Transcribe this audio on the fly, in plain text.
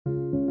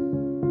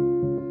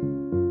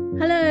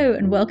Hello,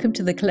 and welcome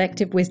to the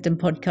Collective Wisdom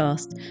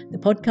Podcast, the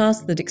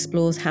podcast that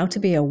explores how to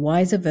be a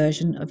wiser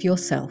version of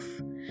yourself.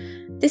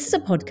 This is a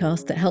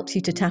podcast that helps you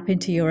to tap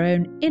into your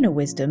own inner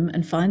wisdom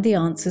and find the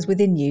answers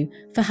within you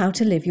for how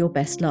to live your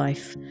best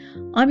life.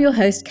 I'm your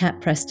host, Kat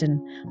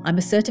Preston. I'm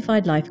a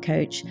certified life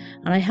coach,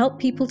 and I help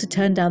people to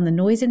turn down the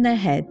noise in their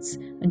heads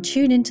and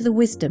tune into the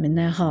wisdom in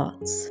their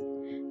hearts.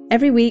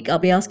 Every week, I'll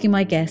be asking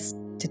my guests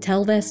to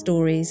tell their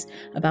stories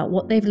about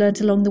what they've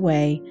learned along the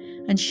way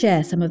and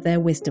share some of their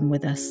wisdom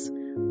with us.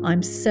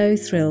 I'm so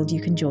thrilled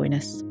you can join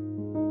us.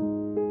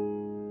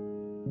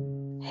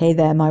 Hey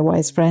there, my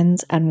wise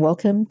friends, and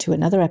welcome to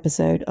another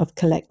episode of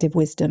Collective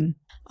Wisdom.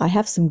 I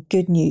have some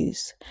good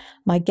news.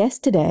 My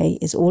guest today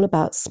is all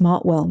about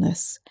smart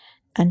wellness,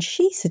 and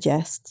she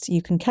suggests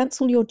you can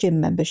cancel your gym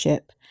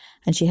membership,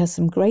 and she has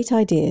some great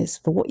ideas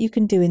for what you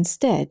can do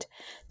instead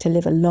to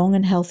live a long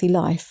and healthy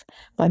life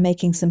by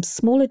making some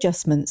small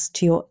adjustments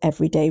to your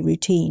everyday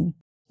routine.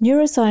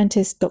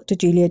 Neuroscientist Dr.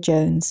 Julia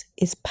Jones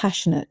is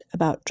passionate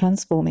about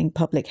transforming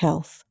public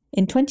health.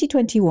 In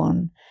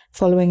 2021,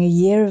 following a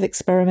year of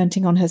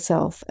experimenting on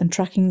herself and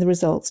tracking the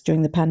results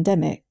during the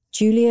pandemic,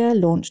 Julia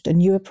launched a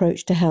new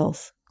approach to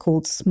health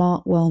called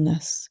Smart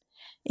Wellness,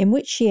 in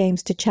which she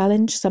aims to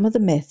challenge some of the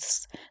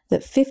myths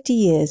that 50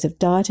 years of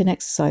diet and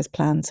exercise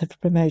plans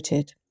have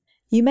promoted.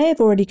 You may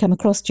have already come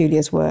across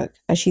Julia's work,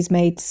 as she's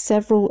made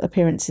several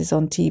appearances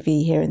on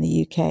TV here in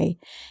the UK,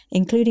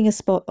 including a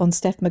spot on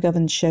Steph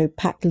McGovern's show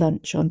Packed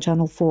Lunch on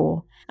Channel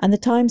 4, and the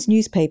Times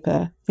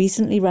newspaper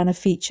recently ran a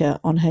feature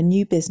on her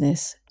new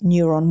business,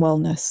 Neuron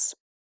Wellness.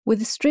 With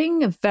a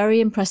string of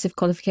very impressive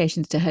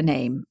qualifications to her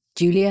name,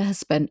 Julia has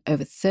spent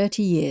over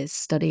 30 years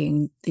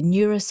studying the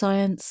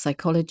neuroscience,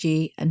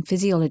 psychology, and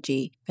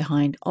physiology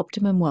behind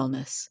optimum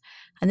wellness,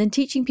 and then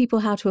teaching people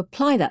how to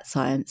apply that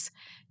science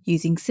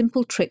using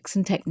simple tricks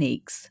and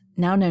techniques,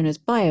 now known as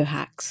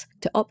biohacks,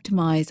 to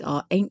optimize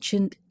our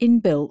ancient,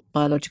 inbuilt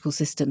biological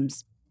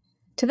systems.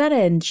 To that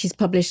end, she's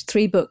published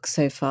 3 books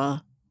so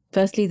far.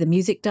 Firstly, The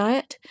Music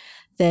Diet,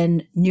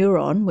 then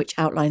Neuron, which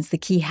outlines the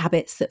key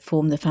habits that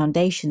form the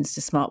foundations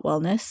to smart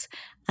wellness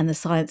and the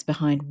science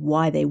behind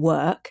why they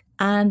work,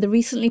 and the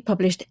recently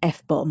published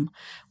F-Bomb,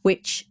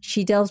 which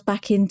she delves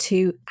back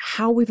into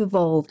how we've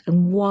evolved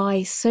and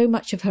why so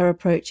much of her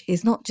approach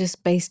is not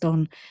just based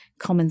on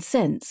common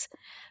sense,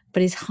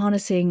 but is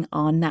harnessing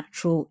our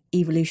natural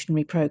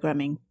evolutionary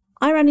programming.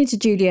 I ran into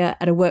Julia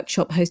at a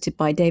workshop hosted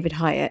by David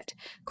Hyatt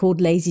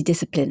called Lazy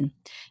Discipline.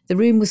 The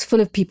room was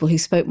full of people who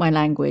spoke my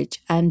language,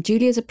 and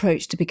Julia's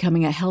approach to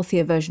becoming a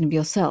healthier version of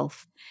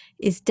yourself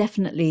is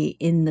definitely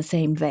in the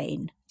same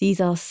vein. These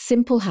are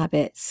simple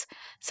habits,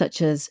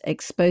 such as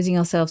exposing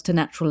ourselves to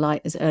natural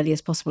light as early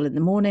as possible in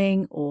the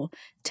morning, or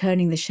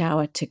turning the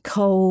shower to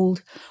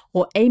cold,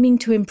 or aiming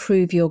to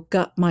improve your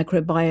gut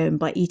microbiome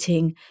by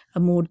eating a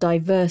more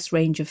diverse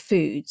range of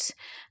foods,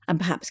 and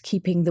perhaps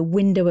keeping the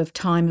window of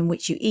time in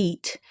which you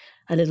eat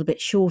a little bit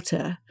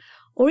shorter,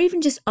 or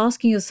even just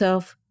asking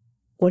yourself,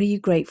 what are you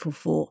grateful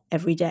for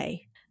every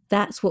day?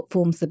 That's what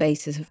forms the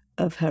basis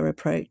of her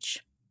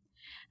approach.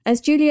 As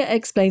Julia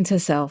explains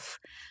herself,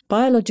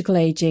 biological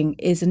aging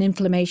is an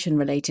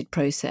inflammation-related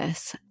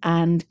process,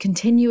 and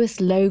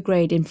continuous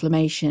low-grade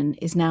inflammation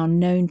is now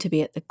known to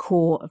be at the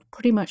core of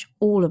pretty much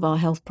all of our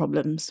health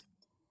problems.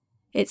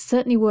 It's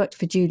certainly worked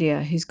for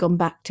Julia, who's gone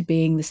back to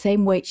being the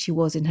same weight she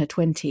was in her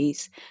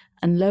 20s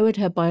and lowered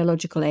her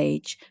biological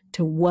age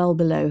to well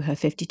below her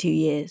 52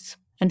 years.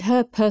 And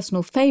her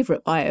personal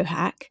favourite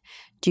biohack,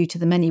 due to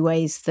the many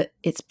ways that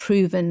it's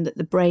proven that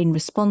the brain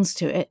responds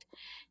to it,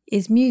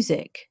 is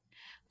music,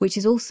 which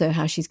is also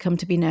how she's come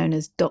to be known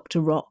as Dr.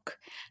 Rock,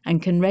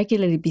 and can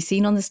regularly be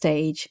seen on the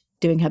stage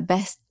doing her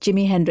best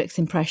Jimi Hendrix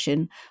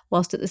impression,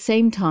 whilst at the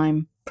same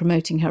time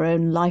promoting her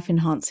own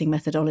life-enhancing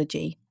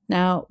methodology.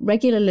 Now,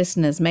 regular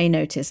listeners may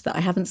notice that I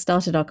haven't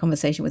started our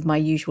conversation with my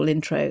usual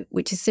intro,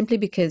 which is simply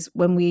because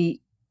when we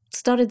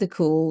started the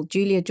call,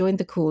 Julia joined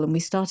the call and we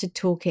started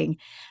talking,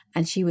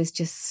 and she was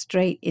just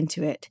straight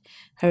into it.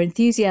 Her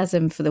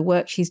enthusiasm for the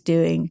work she's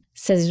doing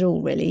says it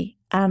all, really,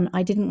 and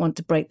I didn't want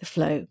to break the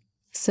flow.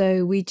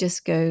 So we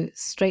just go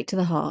straight to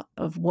the heart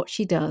of what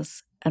she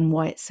does and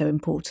why it's so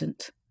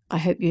important. I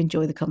hope you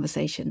enjoy the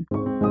conversation.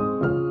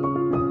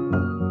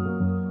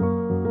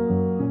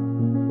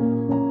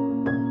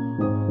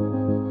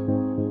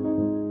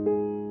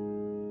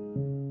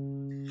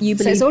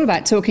 So it's all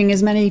about talking to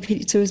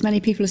as many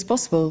people as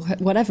possible,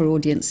 whatever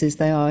audiences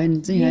they are,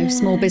 and know,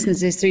 small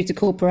businesses through to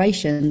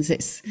corporations.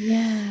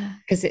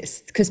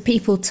 Because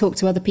people talk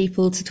to other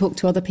people to talk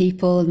to other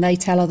people, and they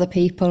tell other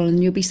people,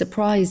 and you'll be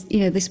surprised.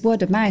 This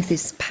word of mouth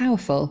is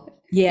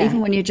powerful. Yeah, even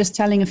when you're just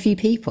telling a few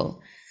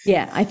people.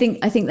 Yeah, I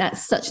think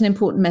that's such an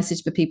important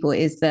message for people,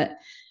 is that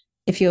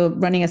if you're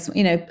running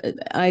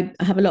I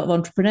have a lot of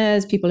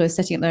entrepreneurs, people who are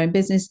setting up their own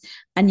business,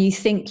 and you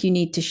think you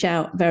need to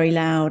shout very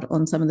loud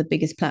on some of the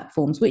biggest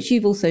platforms, which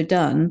you've also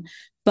done,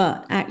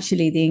 but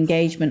actually the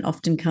engagement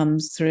often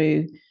comes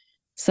through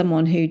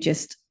someone who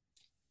just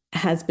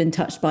has been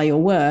touched by your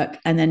work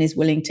and then is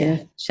willing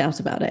to shout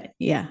about it.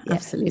 Yeah,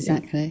 absolutely.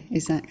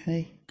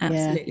 Exactly.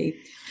 absolutely.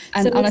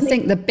 And I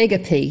think the bigger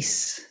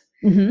piece,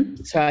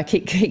 sorry, I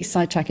keep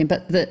sidetracking,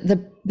 but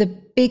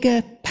the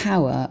bigger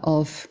power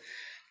of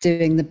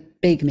doing the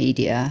big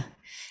media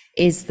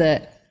is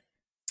that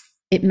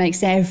it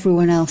makes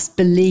everyone else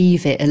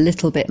believe it a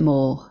little bit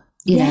more.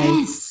 You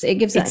know, it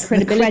gives that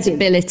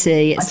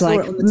credibility. It's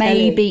like,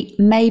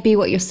 maybe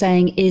what you're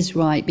saying is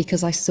right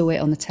because I saw it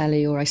on the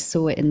telly or I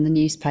saw it in the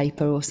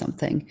newspaper or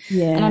something.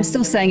 And I'm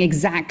still saying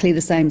exactly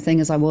the same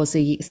thing as I was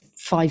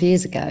 5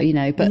 years ago, you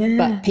know,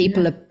 but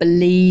people are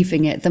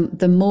believing it.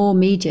 The more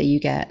media you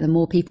get, the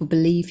more people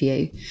believe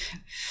you.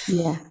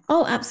 Yeah.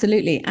 Oh,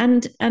 absolutely.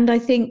 And I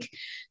think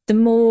the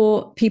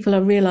more people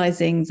are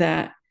realizing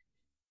that,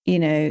 you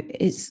know,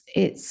 it's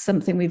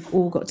something we've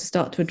all got to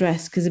start to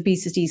address, because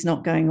obesity is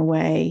not going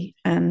away,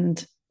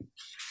 and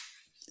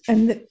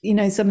you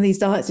know, some of these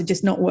diets are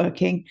just not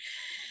working.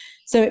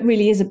 So it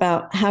really is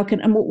about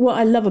and what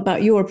I love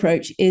about your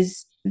approach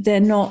is they're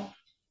not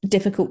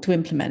difficult to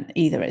implement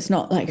either. It's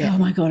not like, oh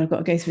my God, I've got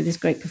to go through this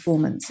great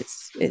performance.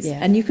 It's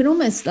and you can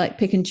almost like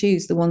pick and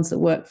choose the ones that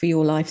work for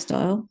your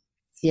lifestyle.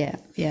 Yeah.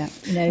 You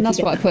know, and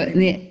that's what I put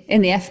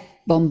in the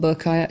F-bomb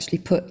book. I actually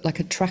put like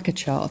a tracker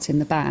chart in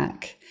the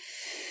back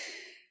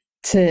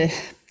to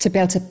be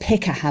able to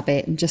pick a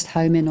habit and just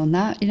home in on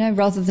that, you know,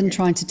 rather than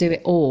trying to do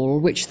it all,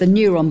 which the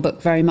Neuron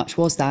book very much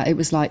was that. It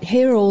was like,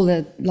 here are all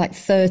the like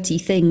 30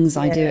 things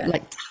I do,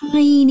 like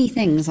tiny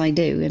things I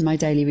do in my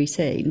daily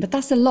routine. But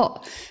that's a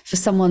lot for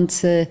someone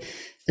to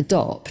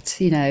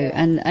adopt, you know,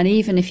 and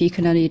even if you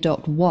can only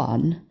adopt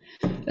one,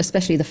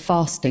 especially the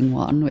fasting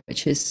one,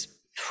 which is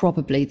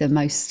probably the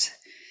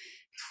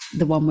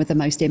one with the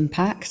most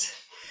impact.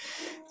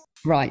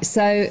 Right.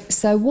 So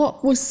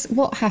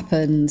what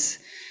happened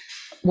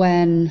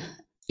when,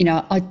 you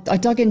know, I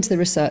dug into the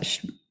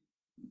research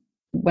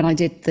when I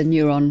did the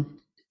Neuron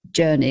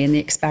journey and the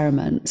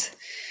experiment,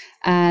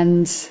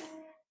 and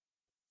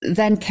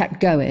then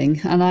kept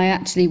going. And I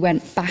actually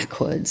went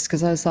backwards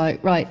because I was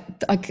like, right,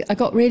 I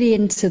got really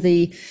into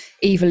the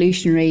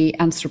evolutionary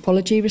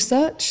anthropology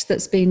research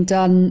that's been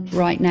done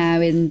right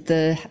now in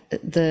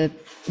the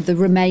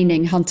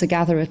remaining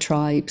hunter-gatherer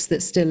tribes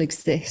that still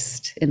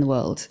exist in the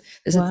world.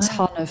 There's a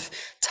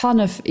ton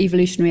of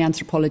evolutionary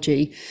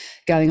anthropology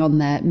going on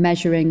there,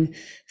 measuring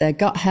their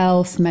gut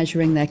health,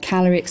 measuring their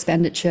calorie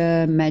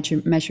expenditure,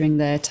 measuring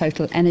their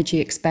total energy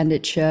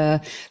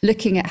expenditure,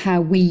 looking at how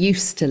we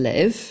used to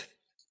live.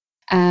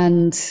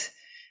 And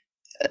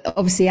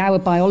obviously our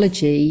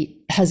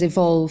biology has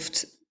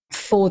evolved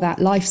for that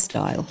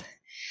lifestyle.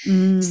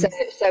 So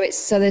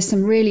there's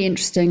some really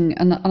interesting,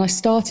 and I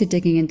started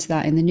digging into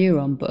that in the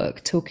Neuron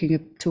book,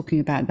 talking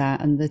about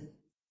that and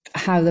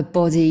how the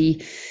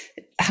body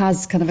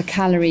has kind of a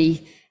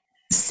calorie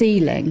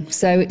ceiling.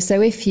 So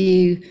if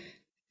you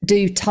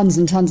do tons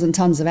and tons and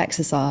tons of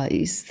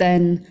exercise,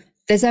 then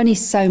there's only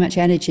so much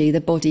energy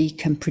the body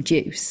can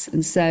produce.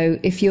 And so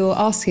if you're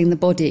asking the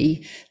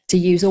body to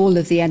use all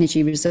of the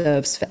energy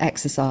reserves for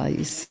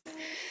exercise,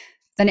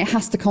 then it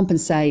has to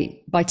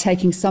compensate by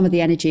taking some of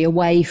the energy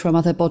away from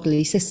other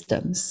bodily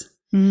systems.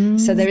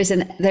 So there is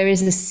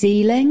a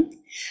ceiling.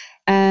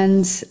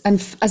 And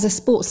as a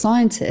sports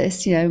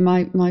scientist, you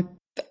know,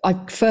 I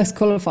first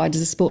qualified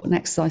as a sport and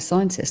exercise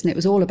scientist, and it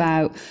was all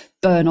about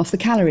burn off the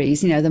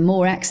calories. You know, the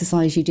more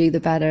exercise you do, the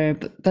better.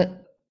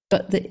 But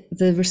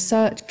the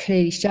research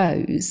clearly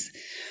shows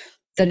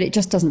that it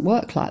just doesn't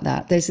work like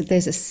that. There's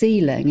a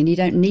ceiling, and you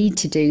don't need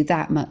to do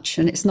that much,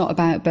 and it's not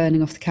about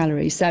burning off the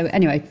calories. So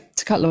anyway,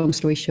 to cut long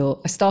story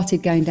short, I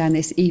started going down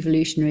this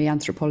evolutionary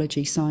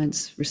anthropology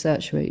science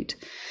research route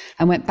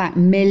and went back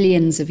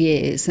millions of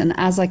years. And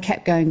as I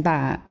kept going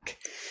back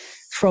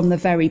from the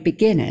very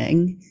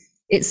beginning,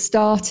 it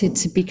started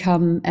to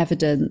become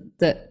evident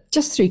that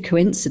just through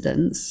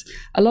coincidence,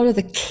 a lot of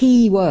the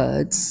key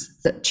words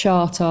that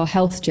chart our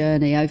health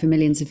journey over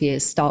millions of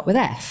years start with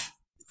F.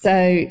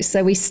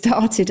 So we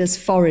started as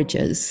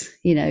foragers,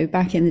 you know,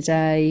 back in the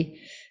day,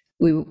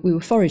 we were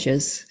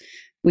foragers.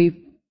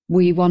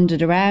 We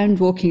wandered around,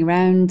 walking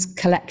around,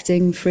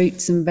 collecting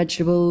fruits and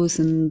vegetables,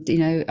 and, you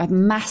know, a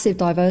massive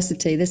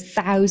diversity. There's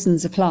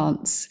thousands of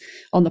plants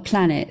on the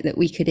planet that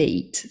we could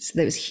eat. So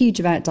there was a huge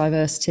amount of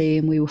diversity,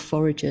 and we were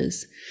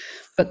foragers.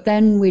 But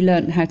then we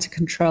learned how to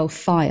control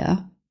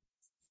fire,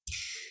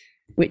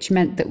 which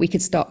meant that we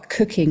could start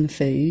cooking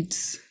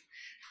foods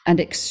and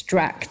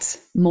extract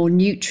more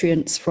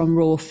nutrients from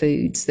raw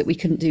foods that we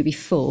couldn't do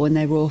before in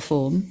their raw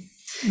form.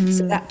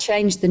 So that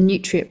changed the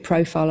nutrient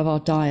profile of our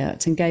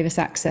diet and gave us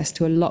access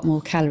to a lot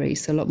more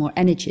calories, so a lot more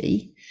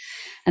energy.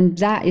 And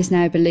that is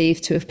now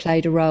believed to have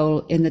played a role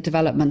in the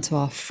development of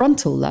our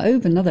frontal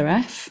lobe, another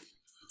F.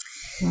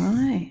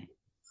 Right.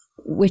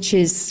 Which,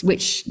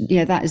 you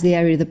know, that is the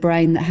area of the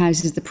brain that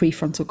houses the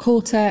prefrontal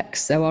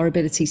cortex. So our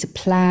ability to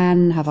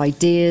plan, have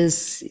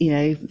ideas, you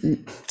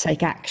know,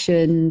 take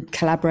action,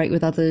 collaborate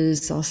with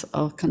others,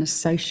 our kind of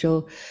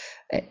social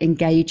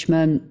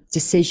engagement,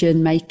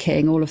 decision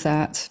making, all of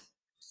that.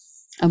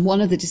 And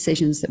one of the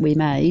decisions that we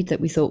made that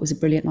we thought was a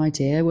brilliant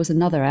idea was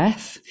another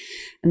F,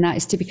 and that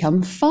is to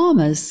become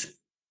farmers.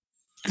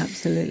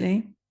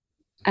 Absolutely.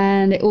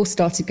 And it all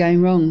started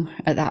going wrong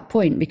at that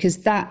point, because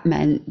that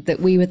meant that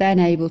we were then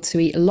able to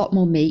eat a lot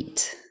more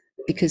meat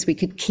because we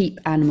could keep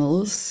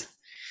animals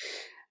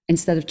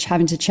instead of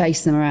having to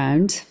chase them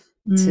around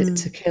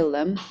to kill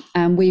them.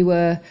 And we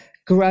were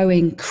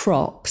growing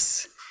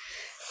crops,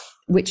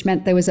 which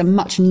meant there was a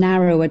much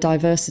narrower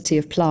diversity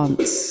of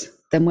plants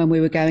than when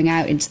we were going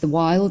out into the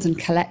wild and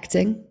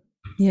collecting.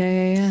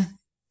 Yeah.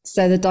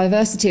 So the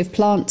diversity of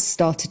plants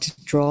started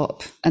to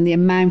drop, and the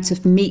amount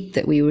of meat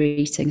that we were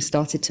eating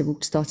started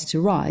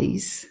to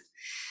rise.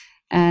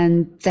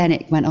 And then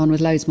it went on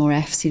with loads more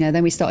Fs.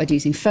 Then we started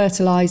using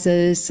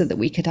fertilizers so that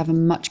we could have a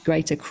much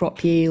greater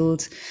crop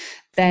yield.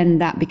 Then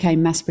that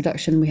became mass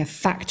production. We have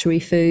factory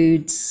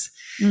foods.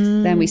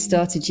 Then we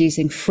started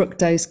using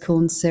fructose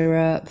corn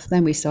syrup.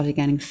 Then we started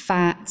getting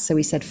fat. So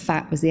we said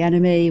fat was the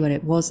enemy when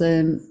it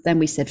wasn't. Then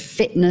we said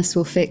fitness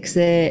will fix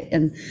it.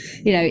 And,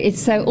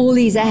 it's so all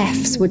these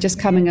Fs were just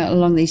coming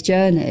along this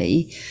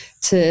journey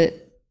to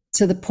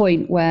the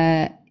point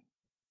where,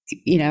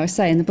 I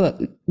say in the book,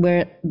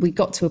 where we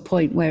got to a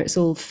point where it's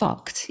all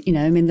fucked.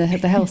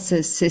 The health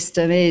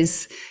system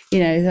is,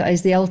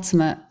 is the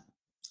ultimate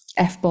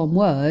F-bomb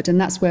word.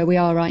 And that's where we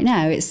are right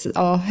now. It's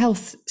our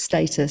health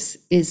status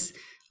is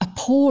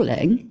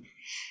appalling.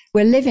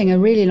 We're living a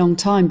really long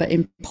time, but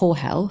in poor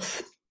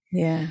health.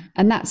 Yeah.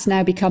 And that's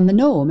now become the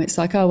norm. It's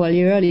like, oh, well,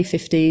 your early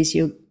 50s,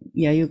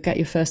 you'll get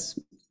your first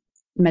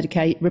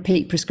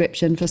repeat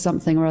prescription for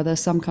something or other,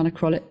 some kind of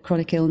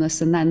chronic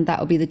illness. And then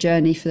that'll be the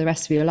journey for the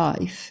rest of your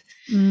life.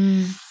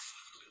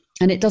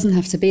 And it doesn't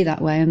have to be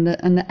that way. And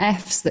the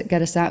Fs that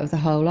get us out of the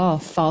hole are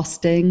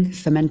fasting,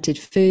 fermented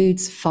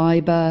foods,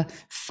 fiber,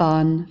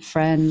 fun,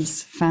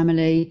 friends,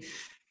 family,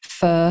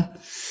 fur.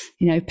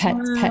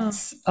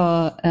 Pets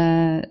are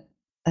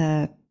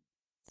a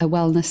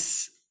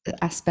wellness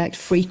aspect,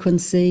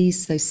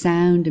 frequencies, so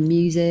sound and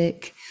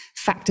music,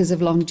 factors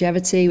of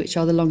longevity, which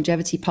are the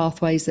longevity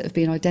pathways that have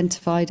been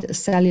identified at a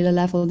cellular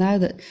level now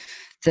that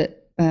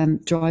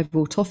drive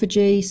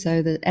autophagy.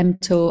 So the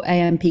mTOR,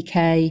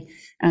 AMPK,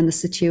 and the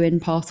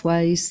sirtuin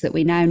pathways that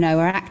we now know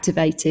are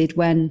activated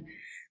when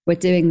we're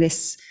doing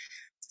this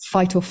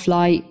fight or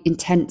flight,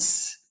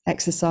 intense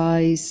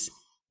exercise,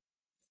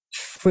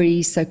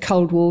 freeze, so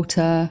cold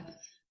water,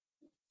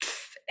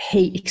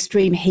 heat,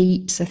 extreme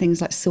heat, so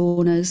things like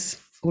saunas,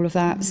 all of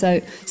that.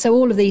 So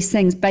all of these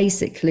things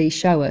basically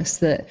show us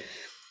that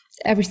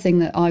everything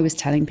that I was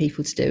telling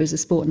people to do as a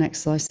sport and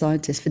exercise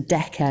scientist for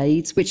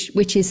decades,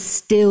 which is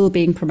still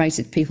being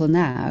promoted to people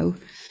now,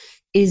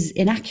 is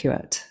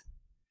inaccurate.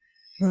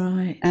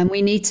 Right. And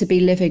we need to be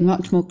living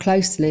much more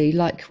closely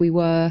like we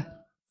were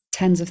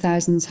tens of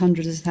thousands,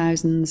 hundreds of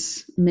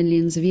thousands,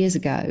 millions of years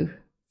ago.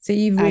 So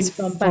you've really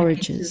gone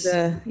back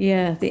into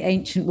the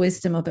ancient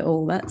wisdom of it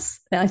all.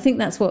 I think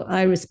that's what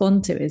I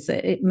respond to, is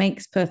that it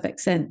makes perfect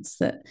sense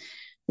that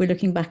we're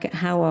looking back at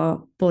how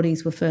our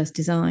bodies were first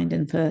designed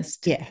and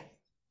first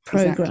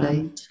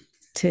programmed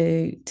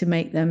to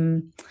make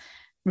them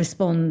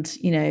respond,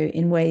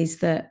 in ways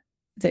that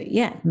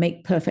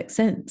make perfect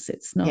sense.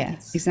 It's not. Yeah,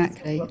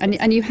 exactly.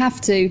 And you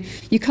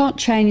can't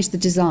change the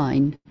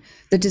design.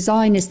 The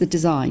design is the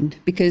design,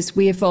 because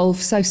we evolve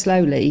so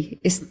slowly.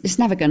 It's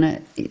never going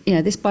to,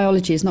 this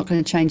biology is not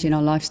going to change in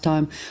our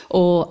lifetime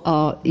or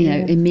our,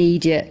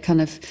 immediate kind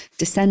of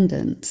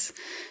descendants.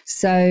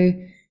 So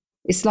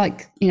it's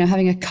like,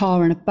 having a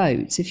car and a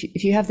boat.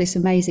 If you have this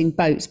amazing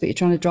boat, but you're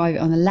trying to drive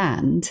it on the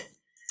land,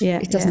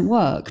 it doesn't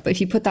work. But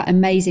if you put that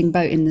amazing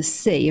boat in the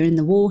sea or in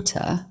the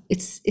water,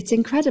 it's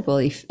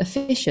incredibly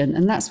efficient.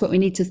 And that's what we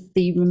need to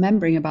be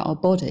remembering about our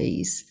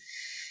bodies,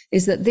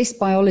 is that this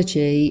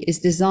biology is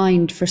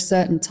designed for a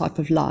certain type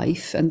of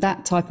life, and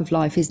that type of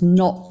life is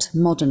not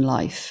modern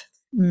life.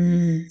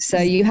 So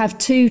you have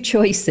two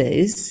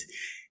choices.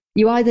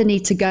 You either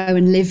need to go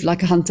and live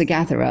like a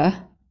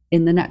hunter-gatherer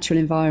in the natural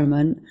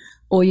environment,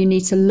 or you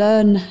need to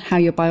learn how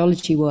your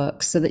biology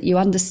works so that you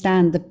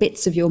understand the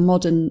bits of your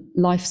modern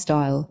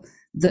lifestyle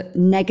that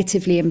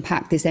negatively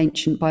impact this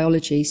ancient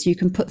biology, so you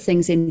can put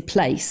things in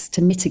place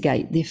to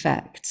mitigate the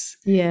effects.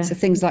 Yeah. So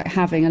things like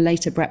having a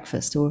later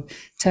breakfast, or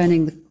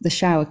turning the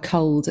shower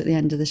cold at the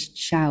end of the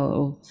shower,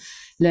 or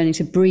learning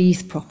to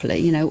breathe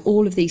properly.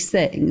 All of these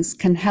things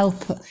can help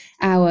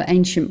our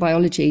ancient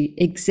biology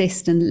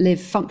exist and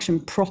function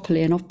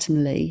properly and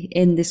optimally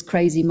in this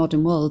crazy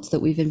modern world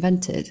that we've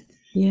invented.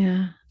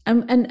 Yeah.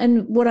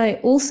 And what I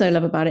also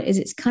love about it is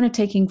it's kind of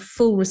taking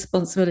full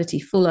responsibility,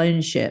 full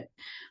ownership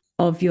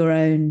of your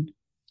own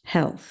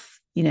health.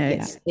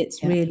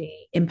 It's really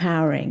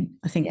empowering.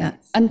 I think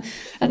and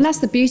that's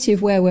the beauty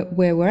of where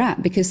we're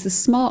at, because the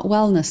smart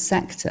wellness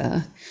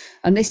sector,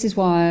 and this is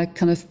why I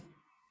kind of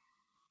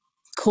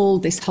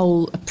called this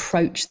whole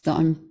approach that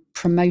I'm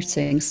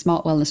promoting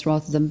smart wellness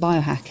rather than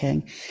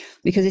biohacking,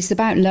 because it's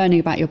about learning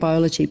about your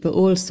biology, but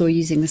also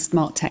using the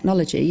smart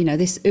technology.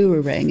 This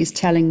Oura ring is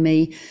telling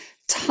me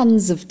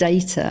tons of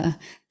data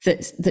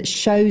that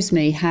shows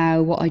me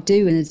how what I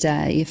do in a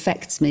day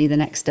affects me the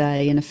next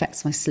day and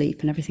affects my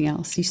sleep and everything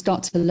else. You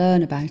start to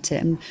learn about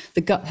it, and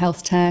the gut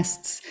health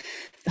tests,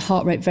 the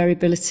heart rate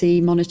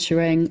variability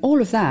monitoring,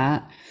 all of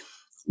that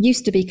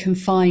used to be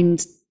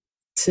confined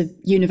to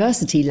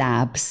university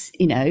labs,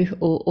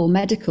 or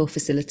medical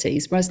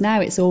facilities, whereas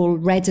now it's all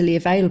readily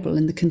available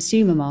in the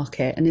consumer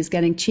market and is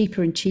getting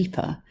cheaper and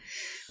cheaper,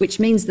 which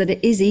means that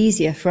it is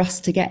easier for us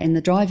to get in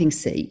the driving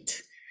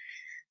seat.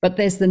 But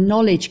there's the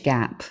knowledge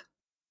gap.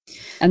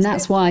 And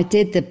that's why I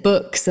did the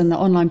books and the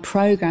online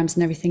programs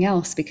and everything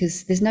else,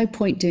 because there's no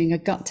point doing a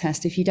gut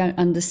test if you don't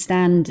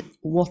understand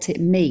what it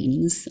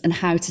means and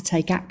how to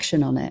take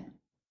action on it.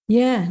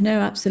 Yeah,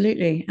 no,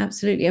 absolutely.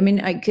 Absolutely. I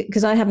mean,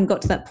 because I haven't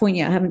got to that point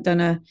yet. I haven't done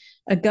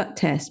a gut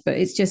test, but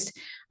it's just,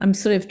 I'm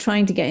sort of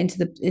trying to get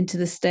into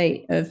the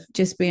state of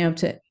just being able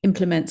to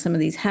implement some of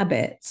these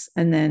habits.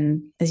 And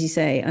then, as you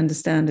say,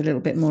 understand a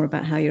little bit more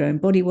about how your own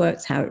body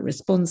works, how it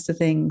responds to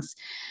things.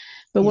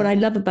 But what I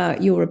love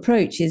about your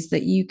approach is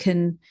that you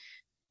can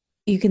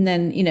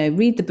then,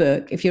 read the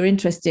book. If you're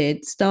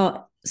interested,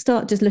 start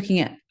just looking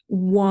at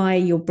why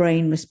your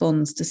brain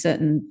responds to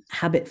certain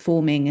habit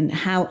forming, and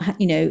how,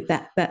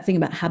 that thing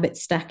about habit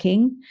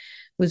stacking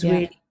was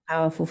really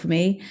powerful for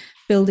me.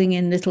 Building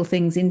in little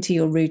things into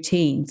your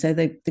routine. So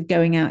the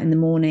going out in the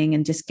morning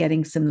and just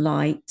getting some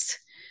light.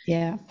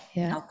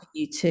 Helping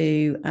you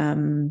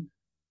to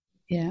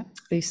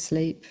boost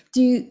sleep.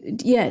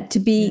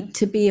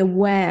 To be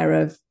aware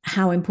of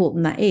how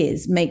important that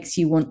is makes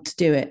you want to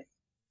do it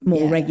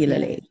more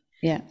regularly.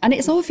 Yeah. And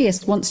it's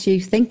obvious once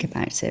you think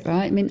about it,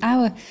 right? I mean,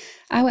 our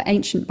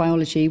ancient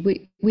biology,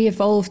 we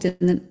evolved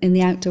in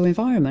the outdoor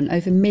environment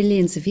over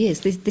millions of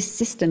years. This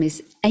system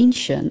is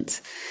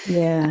ancient.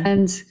 Yeah.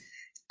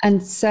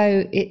 And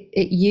so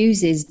it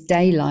uses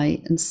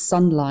daylight and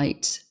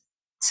sunlight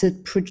to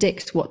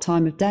predict what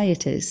time of day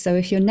it is. So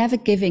if you're never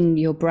giving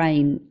your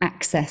brain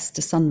access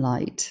to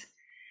sunlight,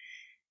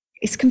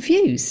 it's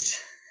confused.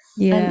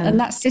 Yeah. And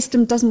that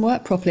system doesn't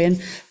work properly.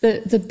 And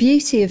the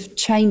beauty of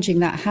changing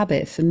that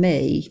habit for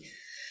me,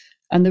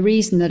 and the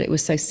reason that it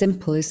was so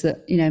simple, is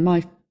that,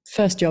 my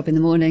first job in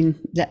the morning,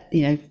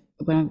 when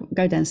I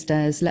go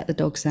downstairs, let the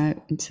dogs out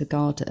into the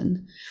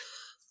garden.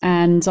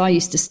 And I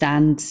used to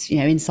stand,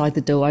 inside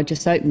the door. I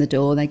just open the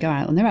door, they go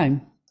out on their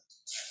own.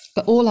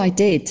 But all I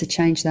did to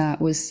change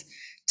that was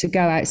to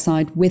go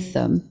outside with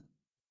them.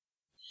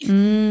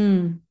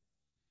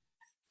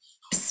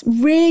 It's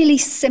really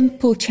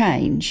simple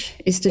change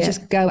is to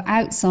just go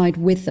outside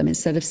with them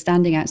instead of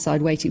standing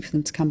outside waiting for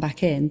them to come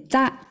back in.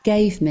 That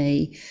gave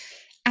me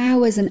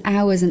hours and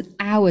hours and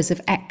hours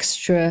of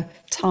extra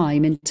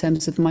time in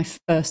terms of my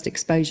first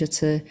exposure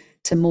to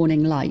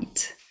morning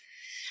light.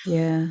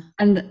 Yeah.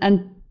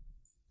 And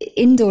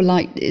indoor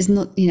light is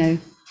not,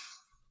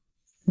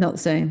 not the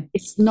same.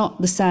 It's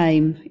not the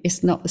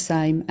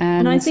same.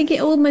 And I think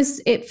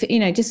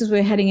just as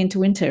we're heading into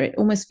winter, it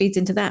almost feeds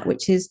into that,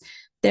 which is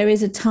there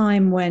is a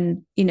time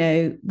when,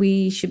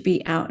 we should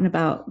be out and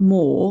about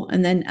more.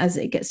 And then as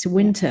it gets to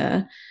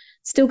winter,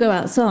 still go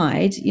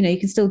outside, you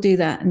can still do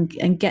that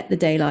and get the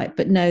daylight,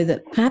 but know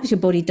that perhaps your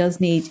body does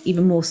need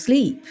even more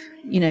sleep,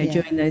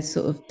 during those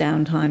sort of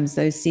down times,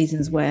 those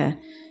seasons where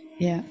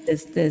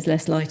there's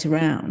less light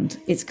around.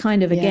 It's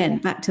kind of, again,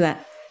 back to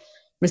that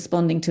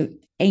responding to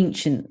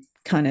ancient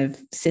kind of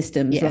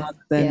systems rather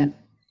than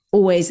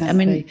always.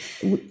 Exactly.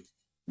 I mean,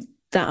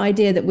 that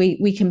idea that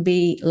we can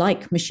be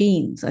like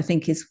machines, I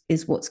think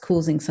is what's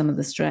causing some of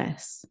the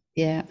stress.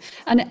 Yeah.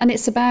 And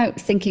it's about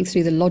thinking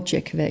through the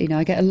logic of it.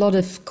 I get a lot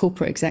of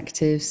corporate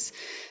executives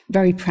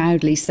very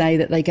proudly say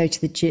that they go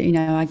to the gym.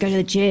 I go to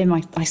the gym,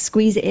 I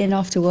squeeze it in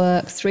after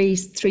work three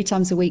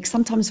times a week,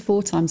 sometimes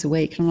 4 times a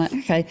week. And I'm like,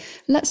 okay,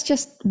 let's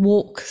just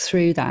walk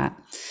through that.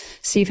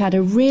 So you've had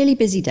a really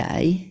busy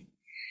day.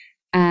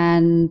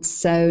 And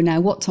so now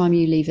what time are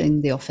you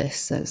leaving the office?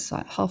 So it's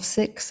like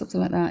 6:30,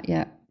 something like that.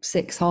 Yeah.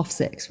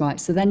 6:30, right.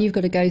 So then you've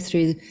got to go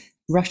through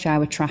rush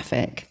hour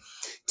traffic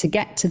to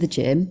get to the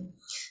gym.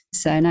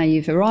 So now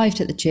you've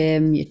arrived at the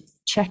gym, you're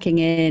checking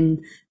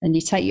in, and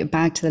you take your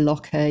bag to the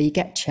locker, you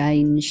get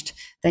changed,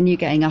 then you're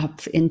getting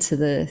up into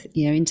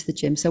the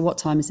gym. So what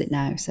time is it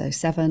now? So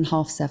 7,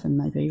 7:30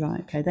 maybe, right?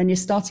 Okay. Then you're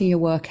starting your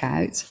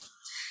workout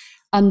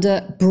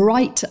under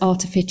bright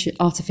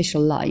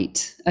artificial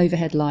light,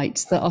 overhead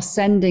lights that are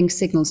sending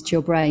signals to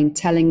your brain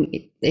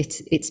telling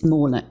it's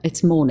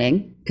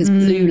morning, because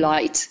blue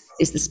light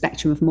is the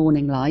spectrum of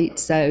morning light.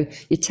 So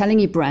you're telling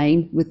your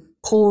brain with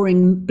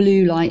pouring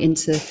blue light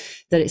into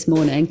that it's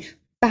morning,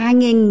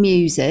 banging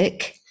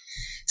music.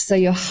 So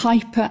you're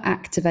hyper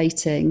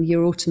activating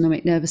your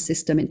autonomic nervous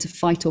system into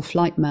fight or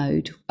flight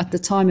mode at the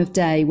time of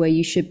day where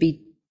you should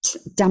be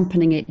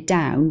dampening it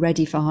down,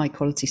 ready for high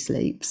quality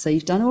sleep. So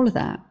you've done all of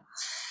that.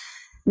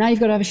 Now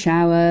you've got to have a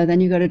shower, then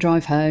you've got to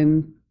drive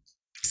home.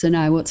 So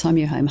now what time are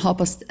you home?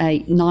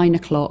 8:30, 9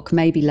 o'clock,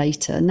 maybe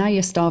later. Now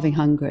you're starving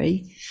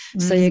hungry.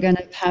 So you're going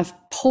to have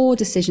poor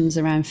decisions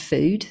around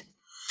food,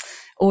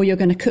 or you're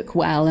going to cook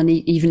well and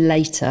eat even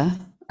later.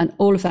 And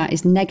all of that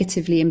is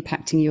negatively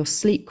impacting your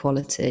sleep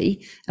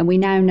quality. And we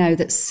now know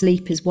that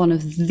sleep is one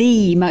of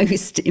the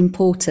most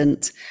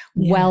important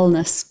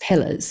wellness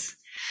pillars.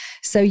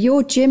 So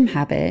your gym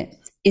habit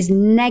is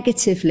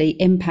negatively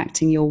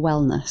impacting your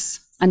wellness.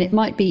 and it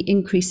might be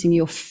increasing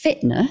your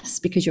fitness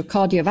because your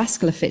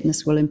cardiovascular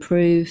fitness will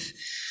improve,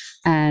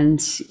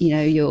 and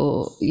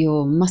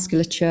your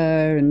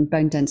musculature and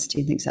bone density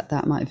and things like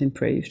that might have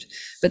improved,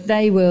 but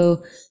they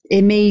will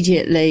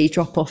immediately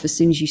drop off as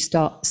soon as you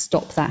stop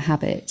that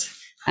habit.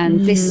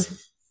 And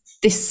this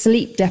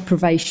sleep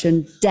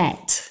deprivation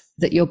debt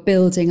that you're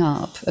building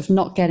up of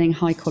not getting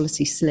high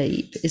quality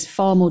sleep is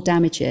far more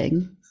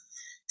damaging.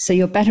 So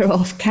you're better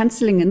off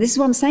cancelling, and this is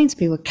what I'm saying to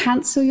people: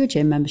 cancel your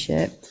gym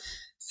membership,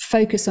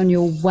 focus on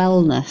your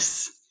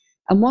wellness.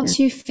 And once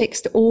you've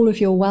fixed all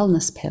of your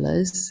wellness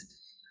pillars,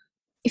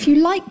 if you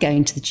like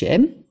going to the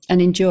gym and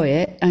enjoy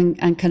it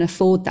and can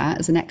afford that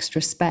as an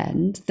extra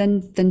spend,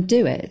 then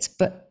do it.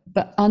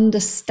 But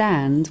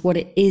understand what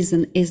it is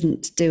and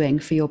isn't doing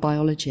for your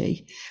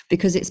biology,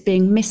 because it's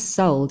being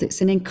missold.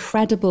 It's an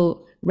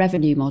incredible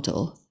revenue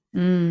model.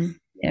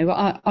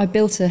 I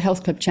built a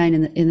health club chain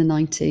in the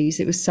 90s.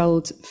 It was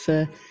sold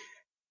for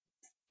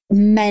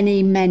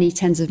many, many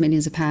tens of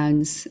millions of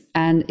pounds,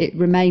 and it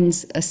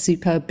remains a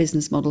superb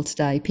business model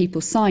today.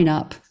 People sign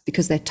up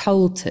because they're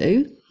told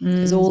to.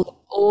 Because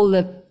all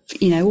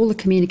the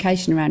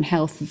communication around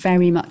health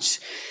very much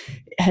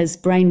has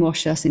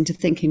brainwashed us into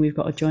thinking we've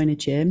got to join a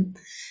gym.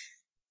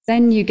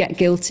 Then you get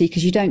guilty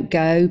because you don't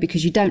go,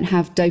 because you don't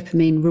have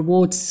dopamine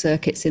reward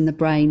circuits in the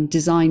brain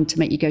designed to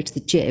make you go to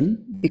the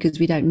gym, because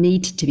we don't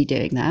need to be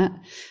doing that.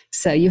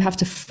 So you have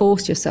to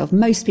force yourself.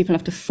 Most people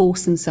have to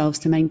force themselves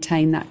to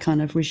maintain that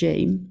kind of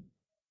regime.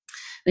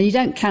 And you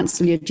don't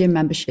cancel your gym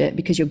membership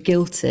because you're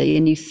guilty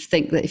and you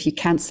think that if you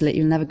cancel it,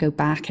 you'll never go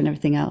back and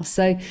everything else.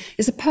 So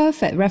it's a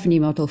perfect revenue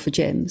model for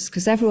gyms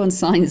because everyone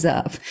signs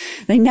up.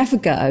 They never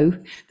go.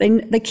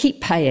 They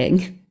keep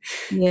paying.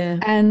 Yeah.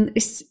 And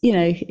it's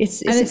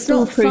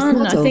not fun.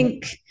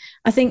 Model.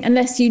 I think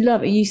unless you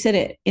love it, you said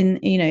it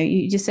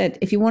you just said,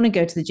 if you want to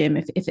go to the gym,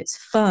 if it's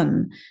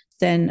fun,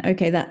 then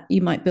okay, that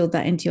you might build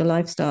that into your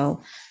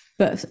lifestyle.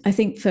 But I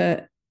think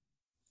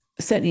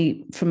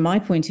certainly from my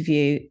point of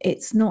view,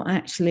 it's not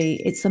actually,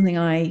 it's something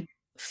I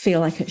feel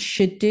like it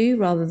should do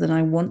rather than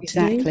I want to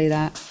do.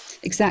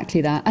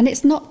 Exactly that. And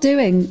it's not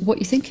doing what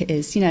you think it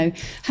is.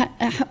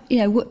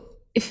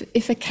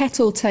 If a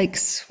kettle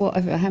takes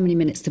how many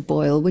minutes to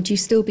boil, would you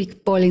still be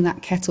boiling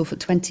that kettle for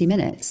 20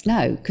 minutes?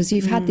 No, because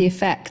you've had the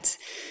effect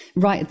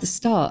right at the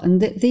start. And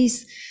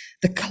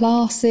the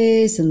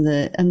classes and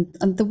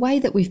the way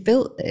that we've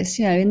built this,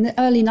 in the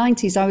early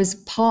 90s, I was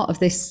part of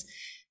this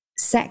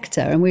sector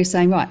and we were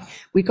saying, right,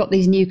 we've got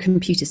these new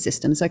computer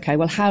systems. Okay,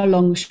 well, how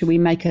long should we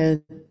make a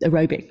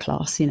aerobic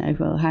class?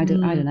 Well, I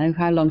don't know,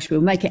 how long should we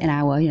make it? An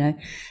hour,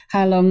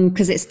 how long,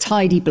 because it's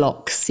tidy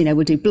blocks,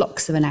 we'll do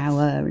blocks of an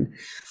hour. And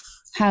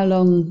how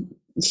long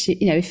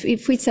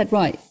if we'd said,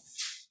 right,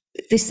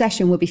 this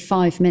session will be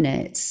 5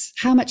 minutes,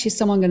 how much is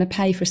someone going to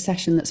pay for a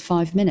session that's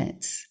 5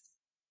 minutes?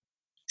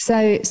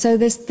 So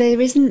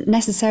there isn't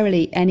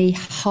necessarily any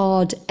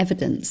hard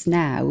evidence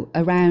now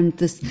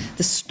around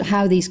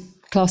how these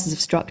classes are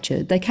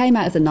structured. They came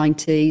out of the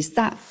 90s.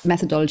 That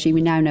methodology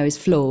we now know is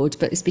flawed,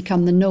 but it's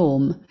become the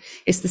norm.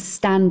 It's the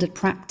standard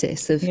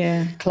practice of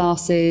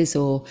classes,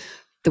 or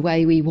the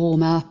way we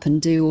warm up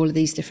and do all of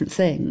these different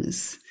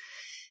things.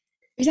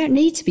 We don't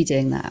need to be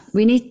doing that.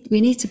 We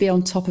need to be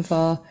on top of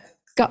our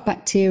gut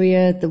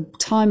bacteria, the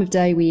time of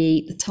day we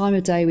eat, the time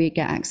of day we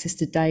get access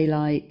to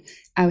daylight,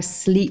 our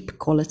sleep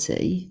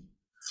quality.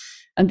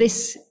 And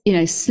this,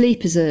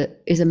 sleep is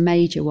a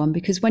major one,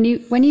 because when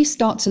you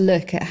start to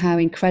look at how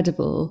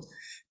incredible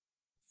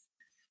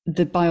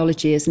the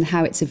biology is and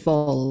how it's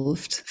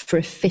evolved for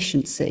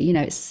efficiency,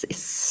 it's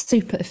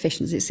super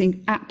efficient. It's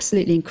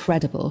absolutely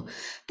incredible.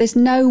 There's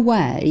no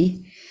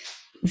way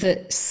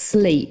that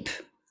sleep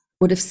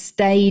would have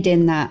stayed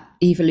in that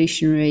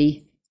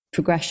evolutionary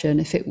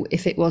progression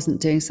if it wasn't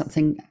doing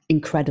something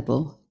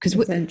incredible. Because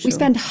we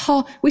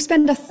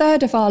spend a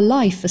third of our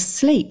life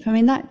asleep. I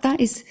mean, that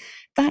is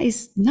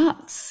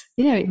nuts.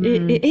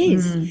 It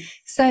is.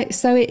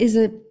 So it is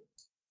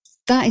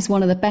that is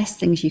one of the best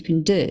things you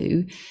can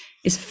do,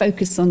 is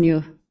focus on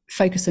your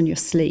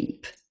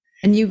sleep.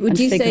 And would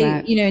you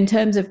say, in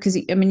terms of, because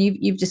I mean,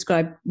 you've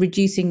described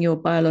reducing your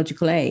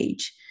biological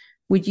age.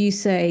 Would you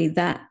say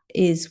that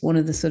is one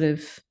of the sort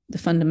of the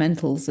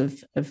fundamentals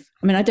of I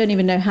mean, I don't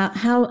even know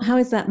how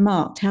is that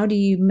marked? How do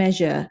you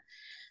measure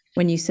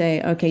when you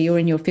say, okay, you're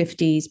in your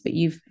 50s, but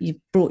you've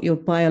brought your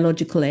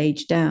biological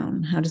age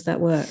down? How does that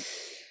work?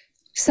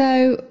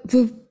 So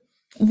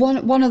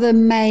one of the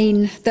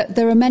main,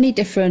 there are many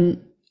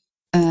different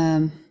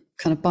kind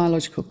of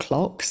biological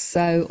clocks.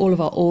 So all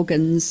of our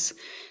organs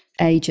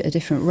age at a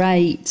different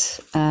rate.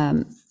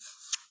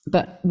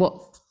 But one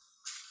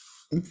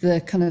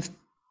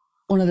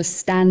of the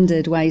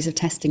standard ways of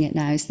testing it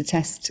now is to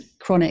test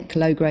chronic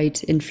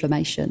low-grade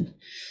inflammation.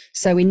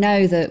 So we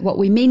know that what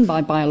we mean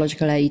by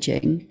biological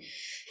aging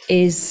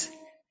is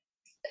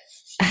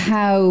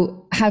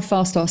how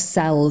fast our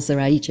cells are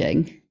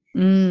aging.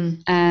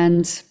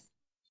 And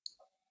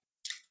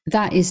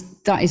that is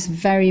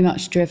very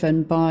much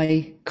driven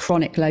by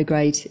chronic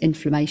low-grade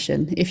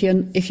inflammation.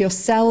 If your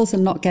cells are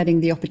not getting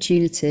the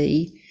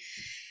opportunity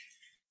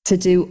to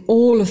do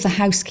all of the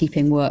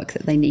housekeeping work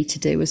that they need to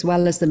do, as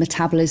well as the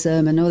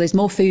metabolism and, there's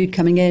more food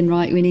coming in,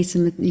 right? We need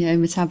some,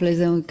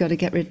 metabolism.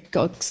 We've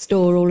got to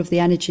store all of the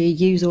energy,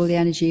 use all the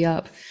energy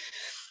up.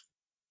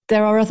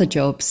 There are other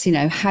jobs,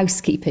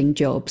 housekeeping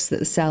jobs that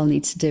the cell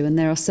needs to do. And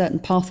there are certain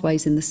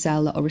pathways in the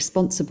cell that are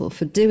responsible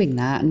for doing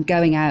that and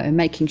going out and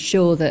making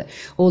sure that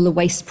all the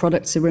waste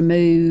products are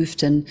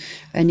removed and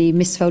any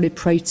misfolded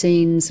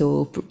proteins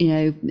or,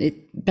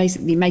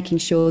 basically making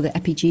sure the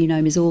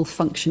epigenome is all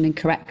functioning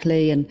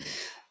correctly and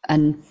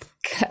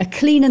a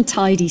clean and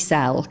tidy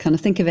cell, kind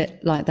of think of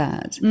it like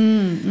that.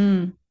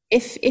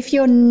 If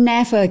you're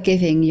never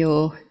giving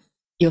your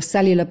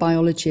cellular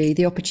biology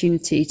the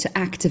opportunity to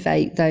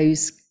activate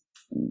those,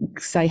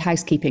 say,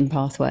 housekeeping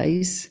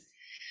pathways,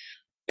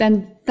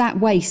 then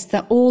that waste,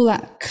 that all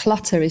that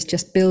clutter is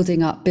just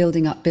building up,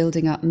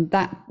 and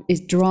that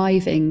is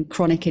driving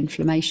chronic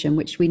inflammation,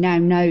 which we now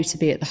know to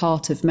be at the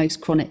heart of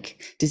most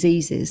chronic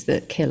diseases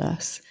that kill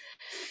us.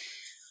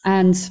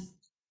 And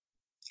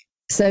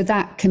so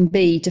that can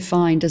be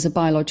defined as a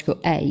biological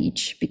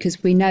age,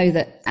 because we know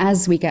that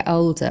as we get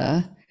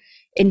older,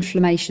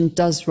 inflammation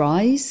does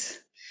rise,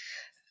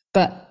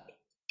 but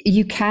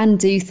you can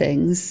do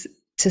things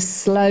to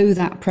slow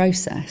that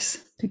process.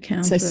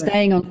 So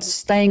staying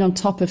on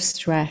top of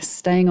stress,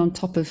 staying on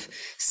top of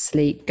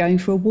sleep, going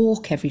for a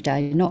walk every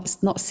day,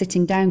 not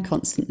sitting down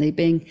constantly,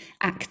 being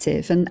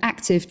active. And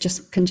active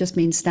can just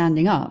mean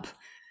standing up.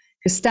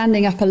 Because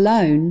standing up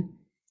alone,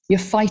 you're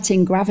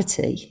fighting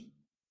gravity.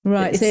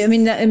 Right. So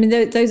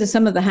those are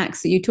some of the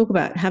hacks that you talk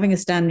about. Having a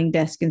standing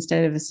desk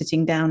instead of a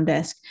sitting down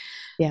desk.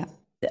 Yeah.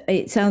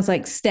 It sounds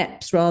like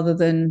steps rather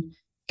than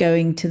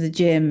going to the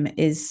gym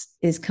is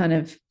kind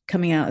of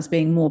coming out as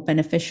being more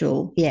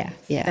beneficial. Yeah.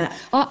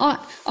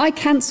 I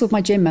cancelled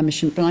my gym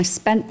membership, but I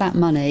spent that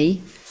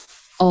money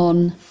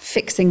on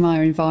fixing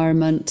my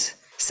environment.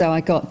 So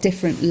I got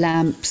different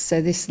lamps.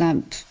 So this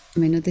lamp,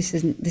 this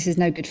is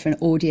no good for an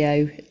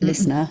audio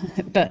listener,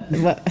 but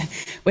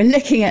we're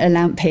looking at a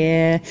lamp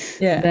here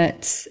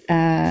that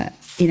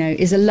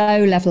is a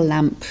low level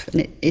lamp,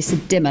 and it's a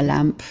dimmer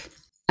lamp,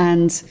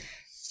 and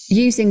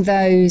using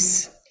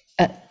those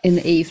in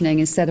the evening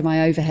instead of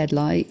my overhead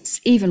lights,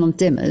 even on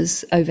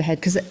dimmers overhead,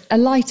 because a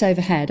light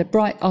overhead, a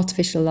bright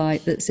artificial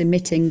light that's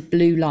emitting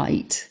blue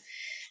light,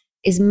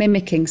 is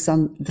mimicking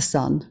the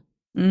sun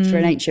for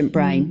an ancient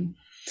brain.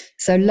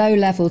 So low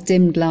level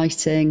dimmed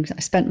lighting,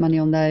 I spent money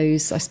on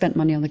those. I spent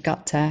money on the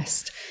gut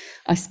test.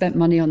 I spent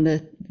money on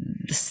the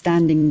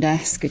standing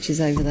desk, which is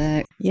over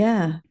there.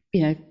 Yeah.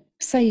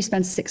 Say you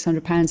spend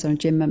 £600 on a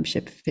gym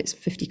membership, if it's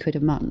 50 quid a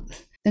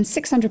month, then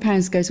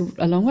 £600 goes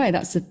a long way.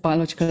 That's the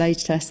biological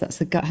age test. That's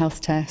the gut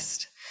health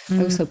test.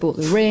 I also bought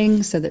the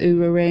ring, so the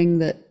Oura ring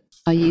that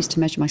I use to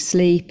measure my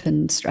sleep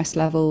and stress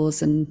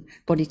levels and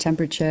body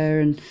temperature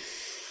and,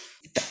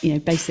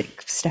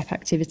 basic step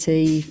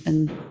activity.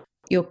 And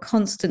you're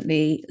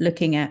constantly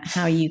looking at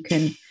how you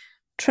can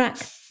track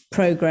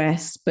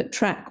progress, but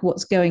track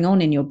what's going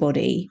on in your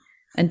body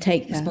and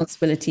take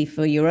responsibility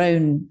for your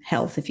own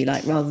health, if you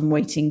like, rather than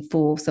waiting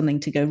for something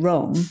to go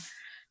wrong.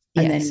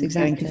 And then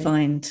going to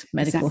find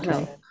medical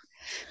help.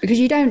 Because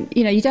you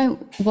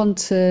don't want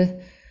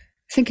to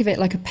think of it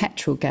like a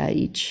petrol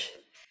gauge.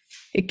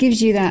 It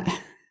gives you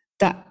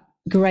that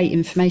great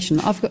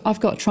information. I've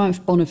got a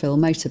Triumph Bonneville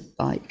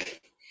motorbike,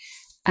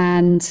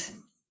 and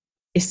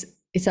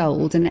it's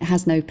old and it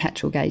has no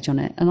petrol gauge on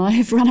it. And I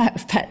have run out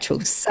of petrol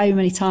so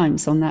many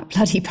times on that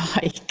bloody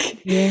bike.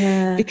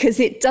 Yeah. Because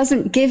it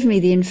doesn't give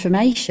me the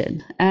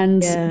information.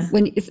 And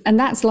and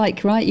that's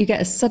like, right, you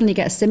suddenly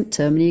get a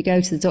symptom and you go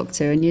to the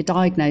doctor and you're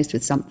diagnosed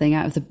with something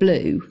out of the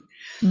blue.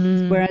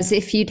 Whereas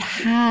if you'd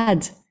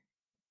had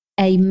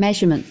a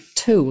measurement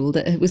tool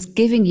that was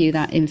giving you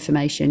that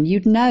information,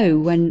 you'd know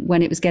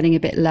when it was getting a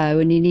bit low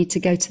and you need to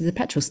go to the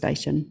petrol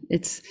station.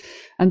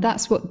 And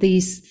that's what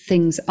these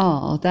things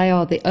are. They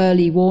are the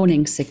early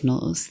warning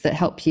signals that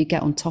help you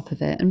get on top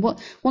of it. And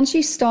once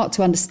you start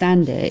to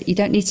understand it, you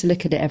don't need to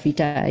look at it every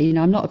day.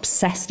 I'm not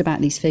obsessed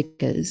about these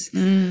figures.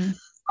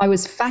 I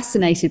was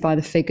fascinated by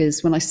the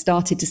figures when I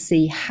started to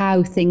see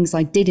how things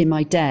I did in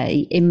my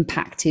day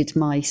impacted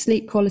my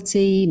sleep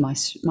quality,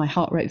 my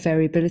heart rate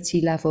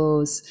variability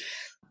levels,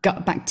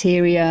 gut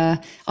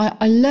bacteria.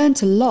 I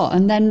learned a lot.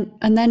 And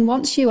then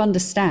once you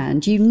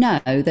understand,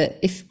 that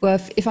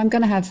if I'm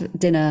going to have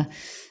dinner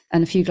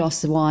and a few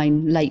glasses of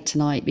wine late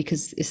tonight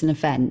because it's an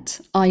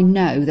event, I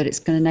know that it's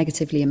going to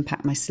negatively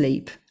impact my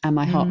sleep and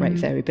my heart rate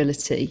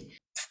variability,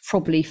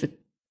 probably for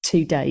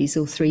 2 days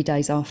or 3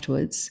 days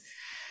afterwards.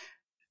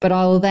 But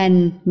I will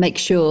then make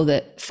sure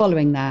that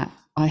following that,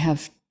 I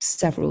have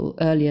several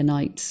earlier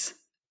nights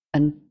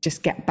and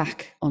just get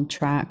back on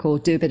track, or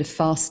do a bit of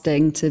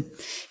fasting to,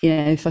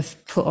 if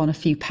I've put on a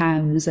few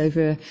pounds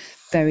over a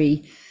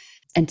very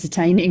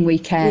entertaining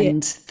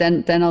weekend,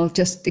 then I'll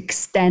just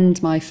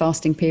extend my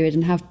fasting period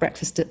and have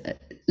breakfast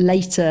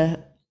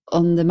later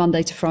on the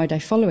Monday to Friday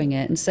following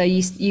it. And so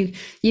you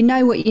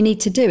know what you need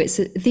to do.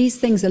 These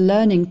things are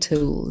learning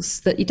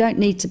tools that you don't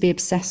need to be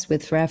obsessed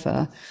with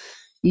forever.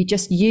 You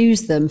just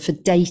use them for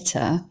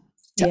data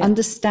to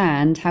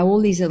understand how all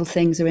these little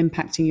things are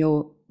impacting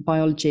your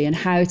biology and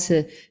how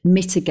to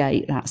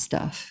mitigate that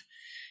stuff.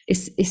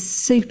 It's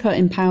super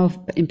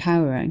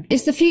empowering.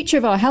 It's the future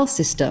of our health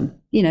system.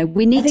 You know,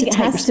 we need to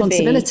take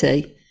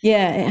responsibility.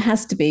 Yeah, it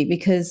has to be,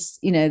 because,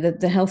 you know,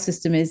 the health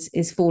system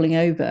is falling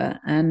over,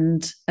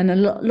 and a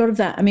lot of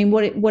that. I mean,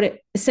 what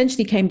it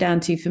essentially came down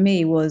to for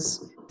me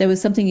was, there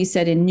was something you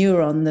said in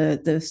Neuron,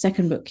 the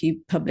second book you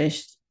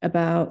published,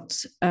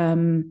 about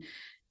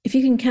if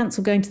you can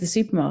cancel going to the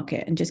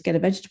supermarket and just get a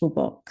vegetable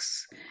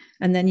box,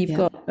 and then you've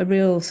got a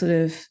real sort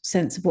of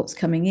sense of what's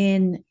coming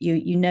in.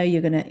 You know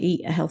you're going to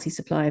eat a healthy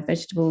supply of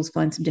vegetables,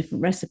 find some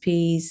different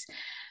recipes.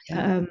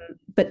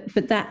 But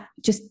that,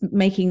 just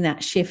making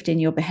that shift in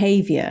your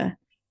behavior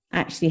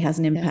actually has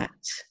an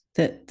impact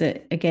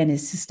that again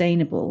is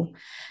sustainable.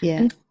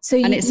 And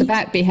it's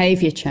about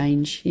behavior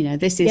change. You know,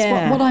 this is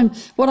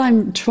what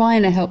I'm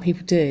trying to help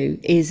people do,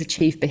 is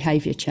achieve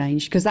behavior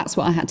change, because that's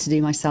what I had to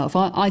do myself.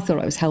 I thought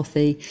I was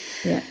healthy.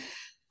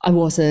 I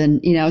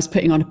wasn't. You know, I was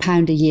putting on £1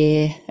 pound a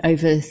year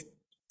over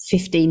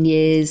 15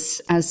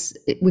 years,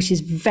 which is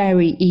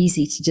very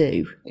easy to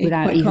do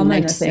without even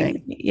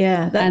noticing.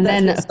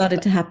 That's what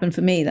started to happen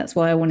for me. That's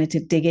why I wanted to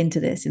dig into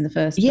this in the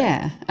first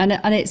place. And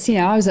it's, you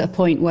know, I was at a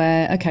point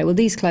where, okay, well,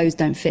 these clothes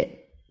don't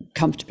fit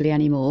comfortably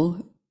anymore.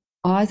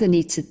 I either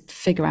need to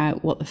figure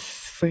out what the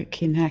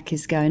freaking heck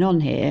is going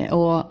on here,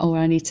 or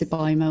I need to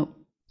buy them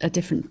a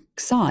different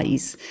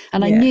size.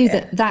 And I knew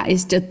that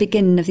is the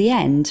beginning of the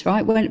end,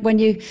 right? When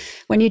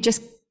you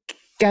just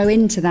go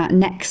into that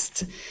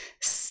next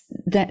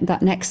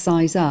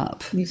size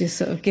up, you just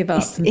sort of give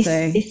up and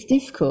say it's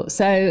difficult.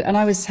 So, and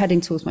I was heading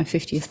towards my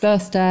 50th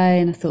birthday,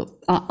 and I thought,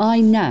 I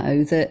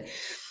know that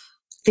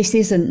this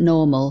isn't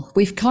normal.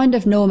 We've kind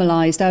of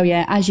normalized,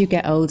 as you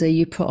get older,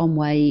 you put on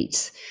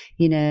weight,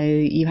 you know,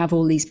 you have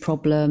all these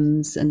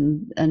problems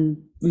and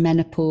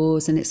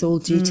menopause, and it's all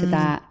due to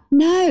that.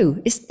 No,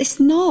 it's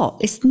not.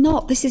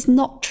 This is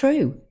not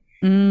true.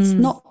 It's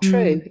not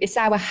true. It's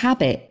our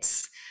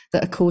habits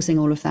that are causing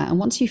all of that. And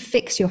once you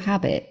fix your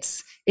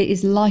habits, it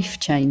is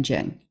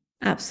life-changing.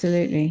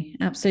 Absolutely.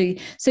 So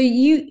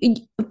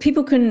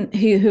people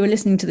who are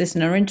listening to this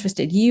and are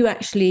interested, you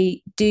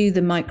actually do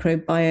the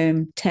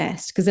microbiome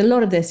test, because a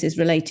lot of this is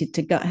related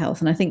to gut health.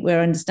 And I think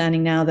we're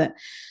understanding now that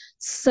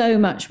so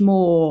much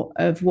more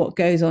of what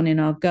goes on in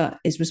our gut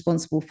is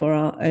responsible for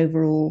our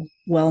overall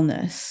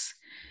wellness.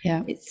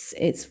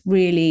 It's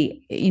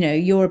really, you know,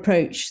 your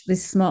approach,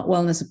 this smart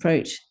wellness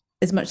approach,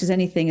 as much as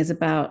anything, is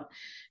about,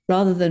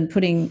 rather than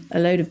putting a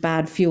load of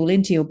bad fuel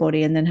into your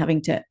body and then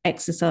having to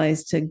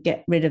exercise to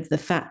get rid of the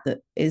fat that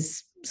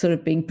is sort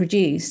of being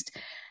produced,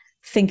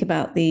 think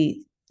about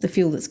the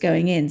fuel that's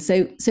going in.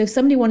 So if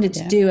somebody wanted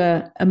to do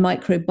a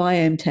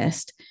microbiome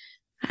test,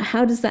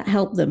 how does that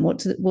help them? What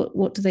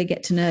do they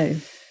get to know?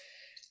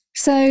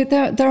 So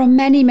there are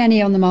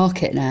many on the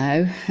market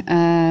now,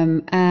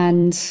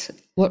 and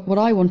what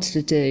I wanted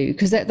to do,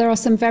 because there are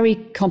some very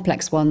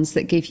complex ones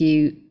that give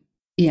you,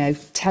 you know,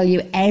 tell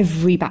you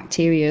every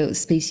bacterial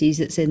species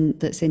that's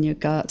in your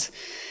gut,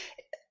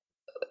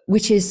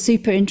 which is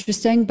super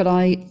interesting, but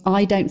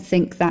I don't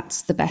think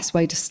that's the best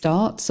way to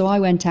start. So I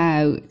went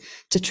out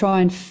to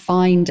try and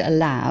find a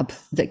lab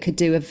that could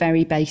do a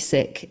very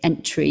basic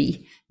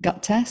entry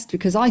gut test,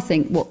 because I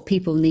think what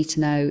people need to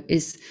know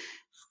is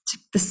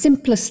the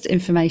simplest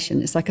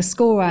information. It's like a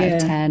score out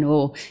of 10,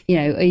 or, you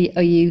know,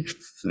 are you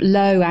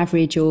low,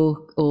 average, or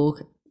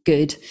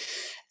good?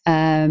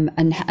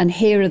 And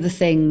here are the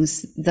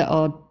things that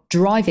are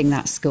driving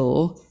that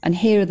score, and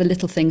here are the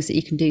little things that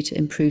you can do to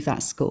improve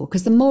that score.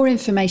 Because the more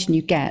information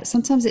you get,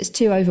 sometimes it's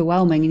too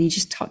overwhelming and you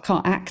just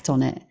can't act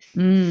on it.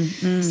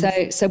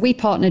 So we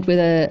partnered with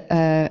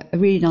a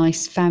really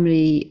nice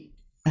family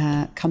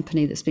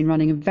company that's been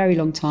running a very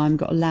long time,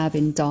 got a lab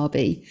in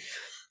Derby,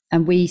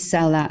 and we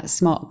sell that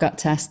smart gut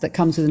test that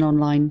comes with an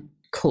online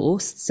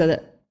course, so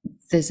that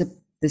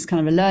there's kind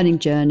of a learning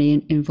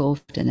journey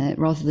involved in it,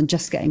 rather than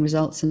just getting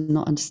results and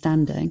not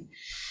understanding.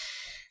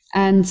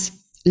 And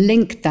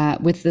linked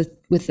that with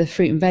the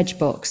fruit and veg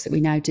box that we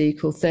now do,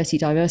 called 30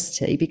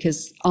 Diversity,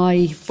 because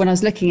when I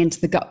was looking into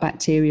the gut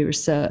bacteria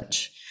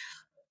research,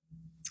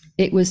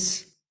 it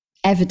was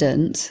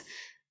evident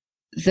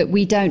that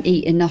we don't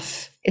eat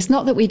enough. It's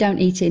not that we don't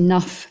eat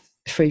enough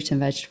fruit and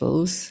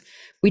vegetables.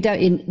 We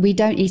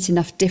don't eat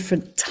enough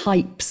different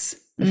types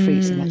of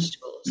fruits and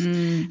vegetables.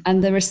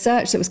 And the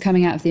research that was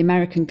coming out of the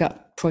American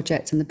Gut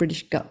Project and the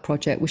British Gut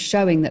Project was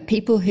showing that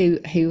people who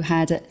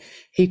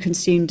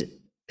consumed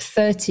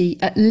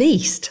at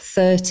least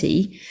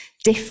 30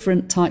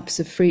 different types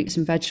of fruits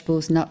and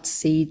vegetables, nuts,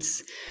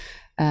 seeds,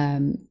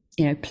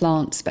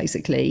 plants,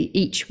 basically,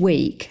 each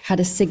week, had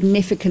a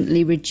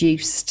significantly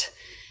reduced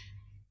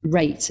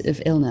rate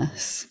of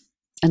illness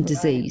and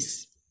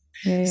disease.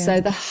 So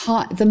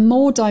the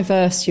more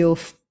diverse your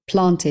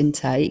plant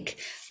intake,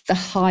 the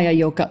higher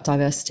your gut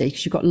diversity,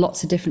 because you've got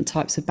lots of different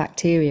types of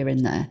bacteria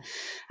in there.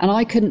 And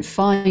I couldn't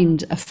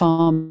find a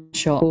farm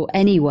shop or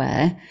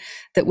anywhere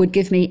that would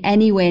give me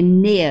anywhere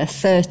near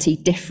 30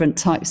 different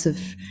types of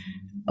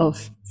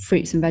of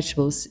fruits and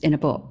vegetables in a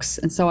box.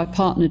 And so I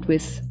partnered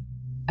with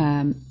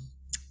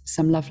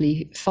some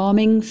lovely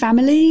farming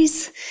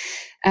families,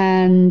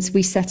 and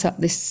we set up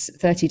this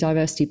 30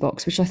 diversity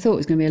box, which I thought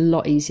was going to be a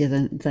lot easier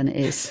than it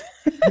is.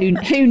 Who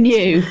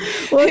knew?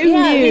 Well, who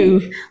knew? I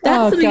mean,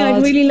 that's something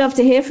I'd really love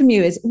to hear from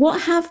you, is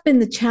what have been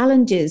the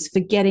challenges for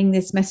getting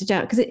this message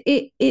out? Because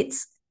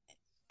it's,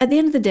 at the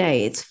end of the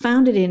day, it's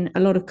founded in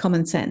a lot of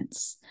common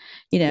sense,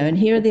 and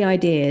here are the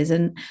ideas,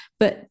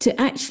 but to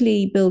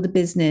actually build a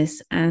business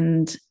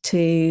and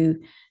to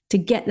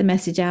get the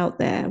message out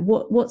there,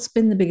 what's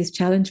been the biggest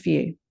challenge for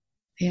you?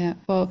 Yeah,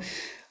 well,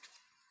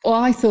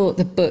 I thought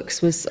the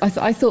books was,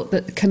 I thought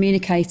that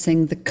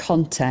communicating the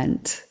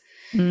content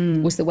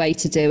was the way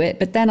to do it.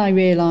 But then I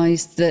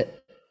realized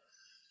that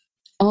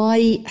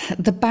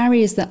the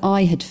barriers that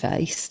I had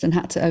faced and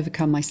had to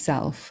overcome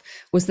myself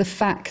was the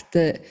fact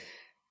that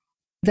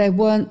there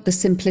weren't the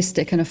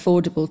simplistic and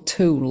affordable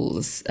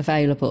tools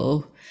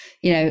available.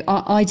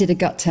 I did a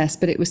gut test,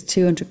 but it was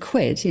 200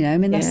 quid, I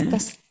mean,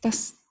 that's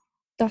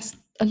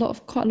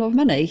quite a lot of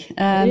money.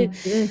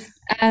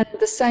 And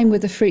the same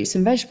with the fruits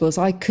and vegetables.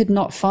 I could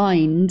not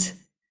find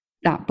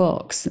that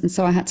box. And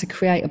so I had to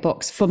create a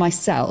box for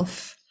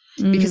myself,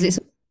 because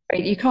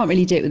you can't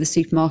really do it with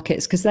the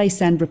supermarkets because they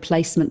send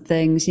replacement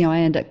things. I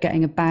end up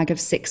getting a bag of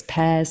 6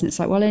 pairs, and it's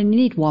like, well, I only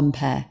need 1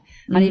 pair.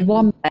 I need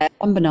 1 pear,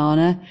 1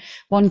 banana,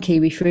 1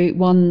 kiwi fruit,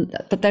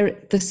 but the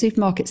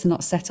supermarkets are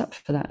not set up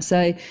for that.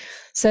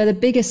 So the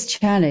biggest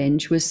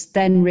challenge was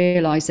then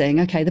realizing,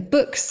 okay, the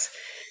books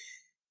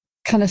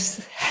kind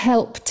of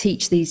help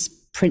teach these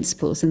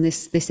principles and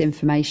this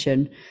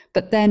information,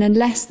 but then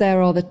unless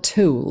there are the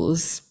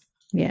tools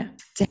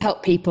to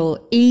help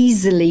people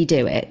easily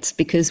do it,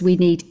 because we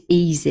need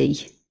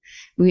easy,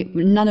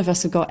 none of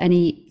us have got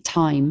any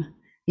time,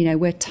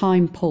 we're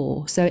time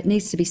poor, so it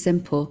needs to be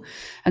simple.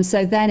 And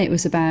so then it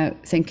was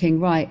about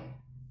thinking, right,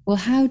 well,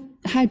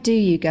 how do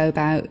you go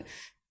about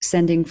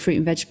sending fruit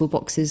and vegetable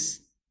boxes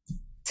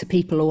to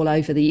people all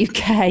over the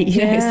UK?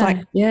 It's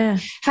like,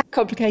 how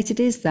complicated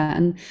is that?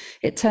 And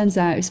it turns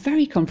out it's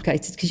very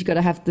complicated, because you've got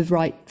to have the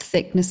right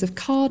thickness of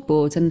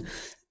cardboard, and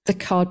the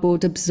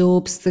cardboard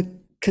absorbs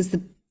because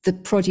the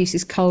produce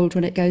is cold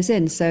when it goes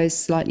in, so it's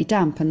slightly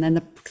damp, and then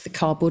the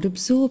cardboard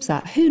absorbs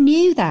that. Who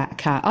knew that,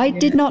 Kat? I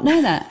did not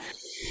know that.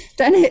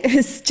 Then it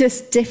was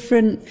just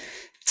different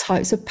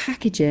types of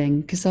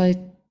packaging, because I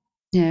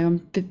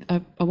want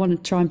to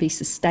try and be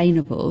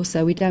sustainable,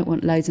 so we don't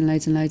want loads and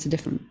loads and loads of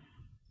different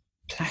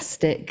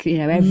plastic,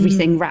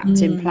 everything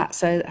wrapped in plastic.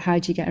 So how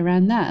do you get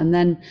around that? And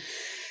then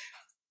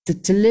the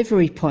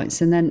delivery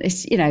points, and then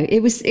it's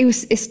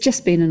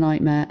just been a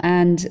nightmare.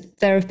 And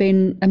there have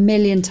been a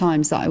million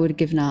times that I would have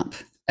given up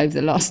over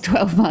the last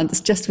 12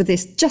 months just with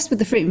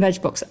the fruit and veg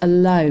box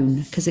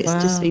alone, because it's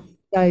just been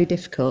so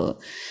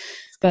difficult.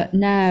 But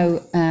now,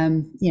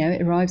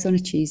 it arrives on a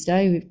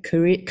Tuesday.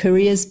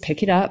 Couriers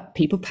pick it up,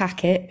 people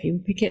pack it, people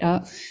pick it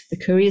up. The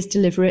couriers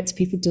deliver it to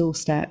people's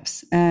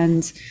doorsteps.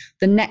 And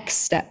the next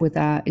step with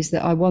that is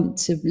that I want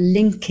to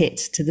link it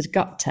to the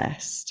gut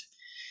test,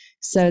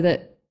 so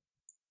that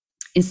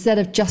instead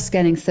of just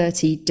getting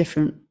 30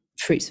 different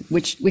fruits,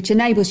 which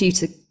enables you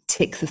to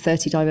tick the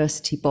 30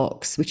 diversity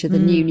box, which are the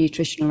new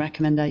nutritional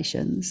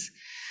recommendations,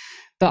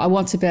 but I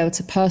want to be able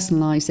to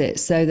personalize it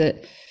so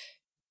that,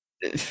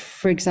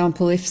 for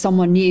example, if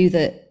someone knew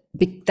that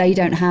they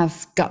don't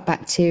have gut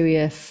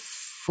bacteria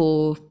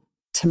for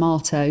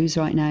tomatoes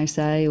right now,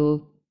 say,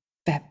 or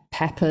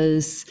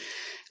peppers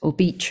or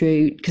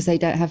beetroot, because they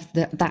don't have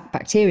that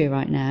bacteria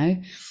right now,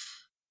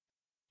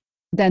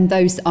 then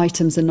those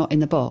items are not in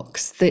the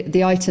box.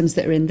 The items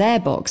that are in their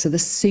box are the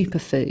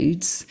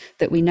superfoods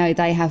that we know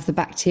they have the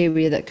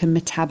bacteria that can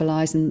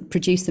metabolize and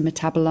produce the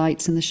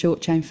metabolites and the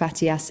short chain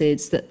fatty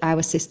acids that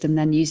our system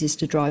then uses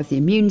to drive the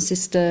immune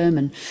system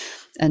and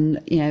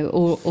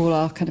all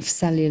our kind of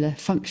cellular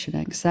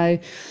functioning. So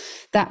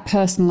that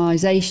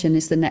personalization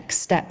is the next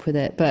step with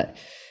it, but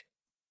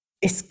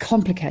it's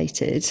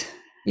complicated.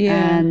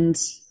 And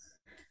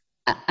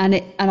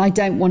I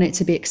don't want it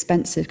to be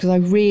expensive, because I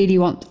really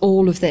want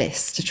all of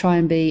this to try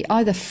and be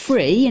either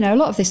free. A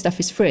lot of this stuff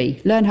is free.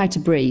 Learn how to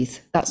breathe,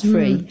 that's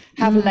free.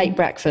 Have a late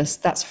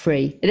breakfast, that's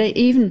free.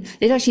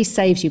 It actually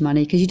saves you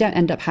money, because you don't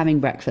end up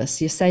having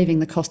breakfast. You're saving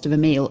the cost of a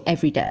meal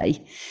every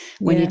day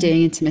when you're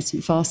doing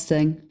intermittent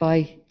fasting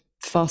by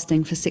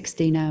fasting for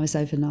 16 hours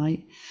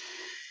overnight.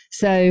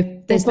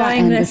 So there's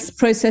buying less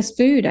processed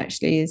food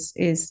actually is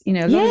just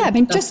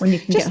when you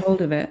can get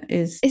hold of it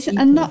is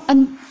and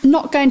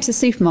not going to the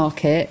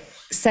supermarket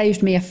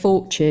saved me a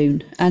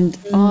fortune. And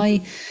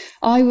I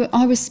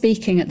was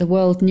speaking at the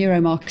World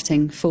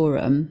Neuromarketing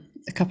Forum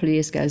a couple of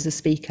years ago as a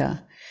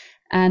speaker,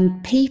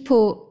 and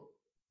people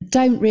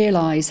don't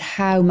realize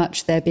how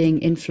much they're being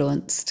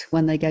influenced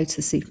when they go to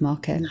the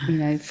supermarket.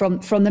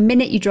 From the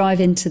minute you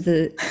drive into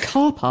the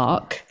car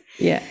park,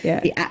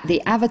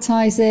 The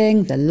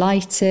advertising, the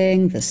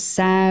lighting, the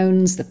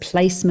sounds, the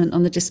placement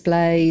on the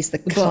displays, the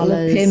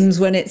colours. Pims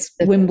when it's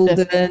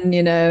Wimbledon,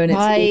 you know, and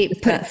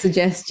it's that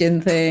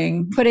suggestion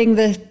thing. Putting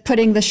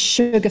the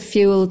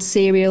sugar-fueled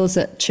cereals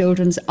at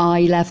children's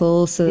eye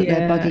level so that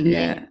they're bugging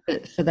you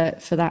for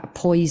that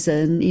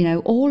poison. You know,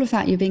 all of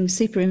that, you're being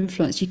super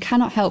influenced.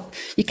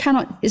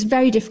 It's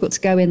very difficult to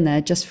go in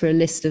there just for a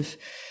list of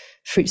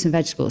fruits and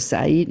vegetables,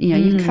 say,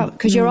 you can't,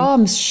 because your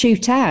arms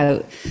shoot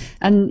out,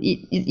 and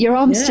your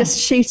arms just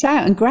shoot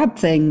out and grab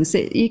things.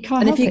 You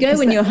can't. And if you go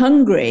when you're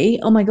hungry,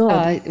 oh my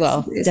God,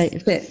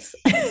 it fits.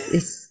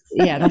 That's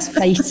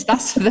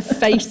that's the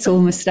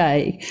fatal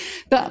mistake.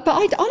 But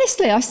I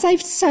honestly, I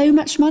saved so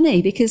much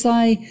money because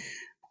I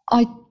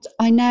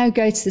now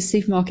go to the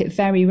supermarket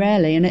very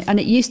rarely, and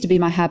it used to be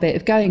my habit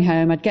of going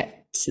home. I'd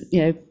get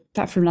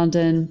back from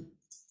London,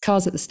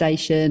 cars at the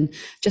station,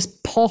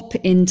 just pop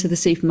into the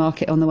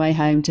supermarket on the way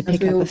home to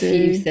pick up a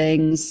few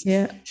things.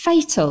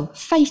 Fatal.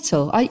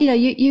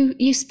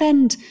 You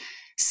spend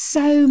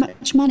so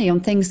much money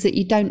on things that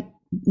you don't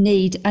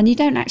need and you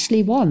don't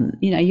actually want.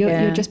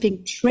 You're just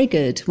being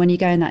triggered when you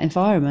go in that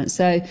environment.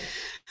 So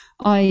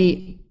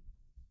I'm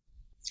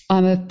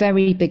a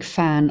very big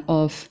fan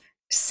of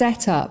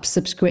set up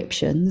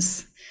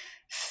subscriptions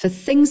for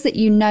things that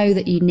you know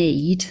that you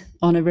need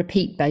on a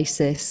repeat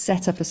basis.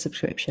 Set up a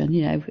subscription,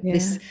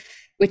 this,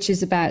 which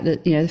is about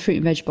the fruit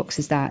and veg box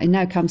is that. It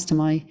now comes to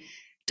my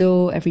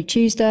door every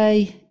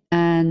Tuesday,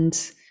 and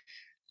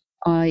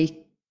I,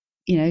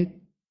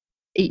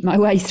 eat my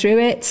way through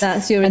it.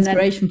 That's your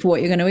inspiration for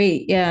what you're going to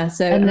eat. Yeah.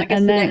 So I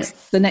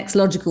guess the next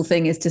logical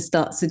thing is to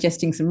start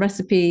suggesting some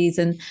recipes.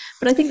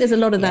 But I think there's a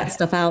lot of that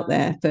stuff out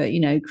there for,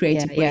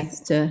 creative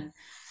ways to.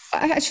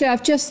 Actually,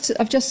 I've just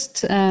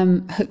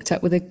hooked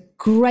up with a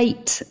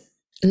great,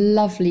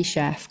 lovely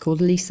chef called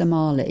Lisa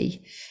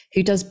Marley,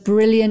 who does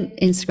brilliant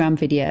Instagram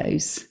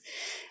videos.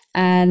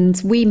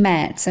 And we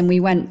met and we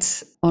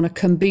went on a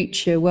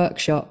kombucha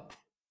workshop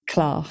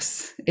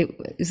class. It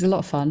was a lot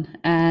of fun.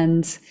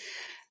 And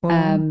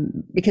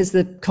because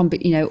in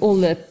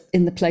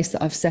the place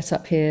that I've set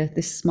up here,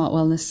 this Smart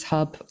Wellness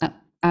Hub,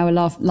 our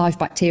live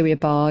bacteria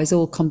bar is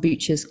all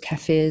kombuchas,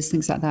 kefirs,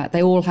 things like that.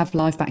 They all have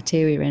live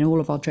bacteria in all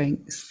of our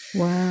drinks.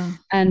 Wow.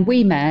 And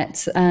we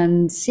met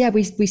and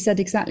we said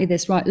exactly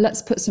this, right?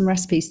 Let's put some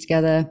recipes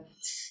together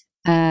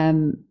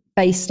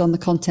based on the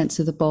contents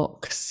of the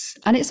box.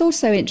 And it's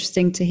also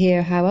interesting to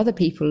hear how other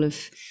people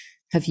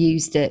have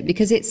used it,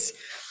 because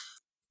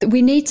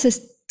we need to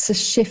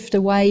shift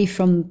away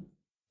from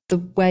the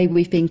way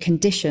we've been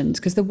conditioned,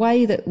 because the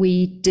way that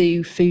we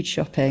do food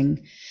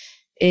shopping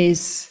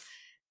is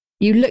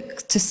you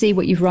look to see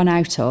what you've run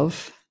out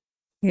of.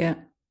 Yeah.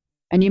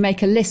 And you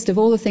make a list of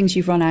all the things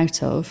you've run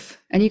out of,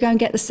 and you go and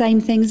get the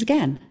same things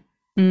again.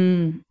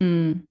 So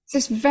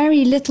there's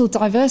very little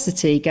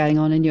diversity going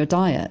on in your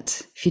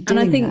diet if you're doing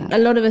that. And I think a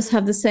lot of us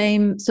have the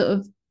same sort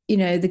of,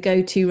 the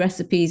go-to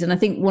recipes. And I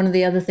think one of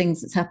the other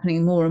things that's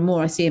happening more and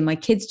more I see in my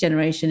kids'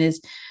 generation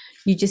is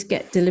you just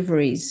get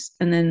deliveries,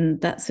 and then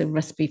that's a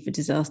recipe for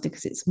disaster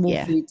because it's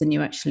more food than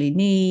you actually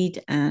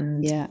need,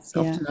 and it's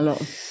often a lot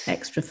of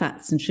extra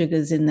fats and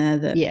sugars in there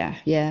that you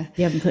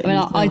haven't put in.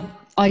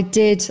 I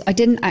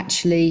didn't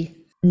actually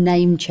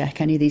name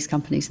check any of these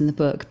companies in the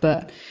book,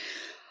 but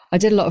I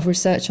did a lot of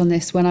research on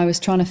this when I was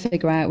trying to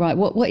figure out, right,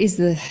 what is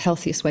the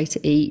healthiest way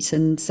to eat?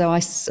 And so I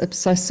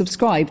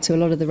subscribed to a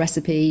lot of the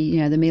recipe,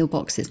 the meal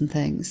boxes and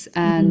things,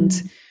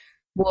 and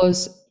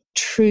was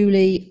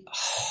truly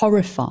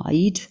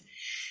horrified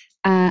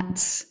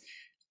at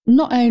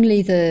not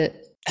only the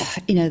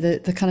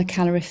kind of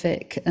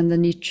calorific and the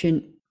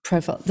nutrient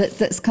profile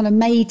that's kind of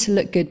made to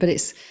look good, but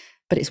it's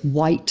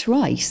white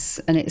rice,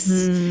 and it's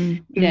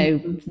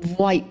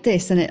white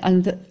this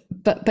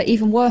but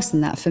even worse than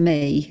that for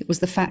me was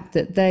the fact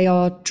that they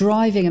are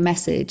driving a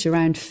message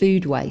around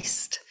food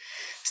waste,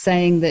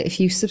 saying that if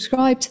you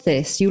subscribe to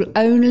this, you'll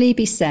only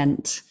be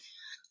sent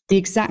the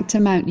exact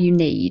amount you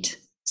need,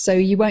 so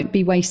you won't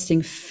be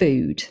wasting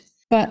food.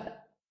 But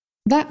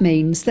that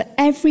means that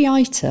every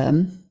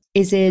item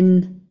is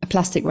in a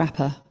plastic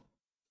wrapper.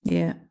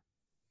 Yeah.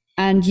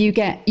 And you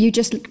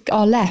just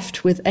are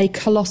left with a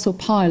colossal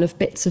pile of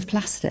bits of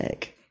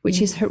plastic,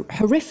 which is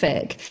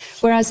horrific.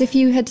 Whereas if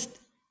you had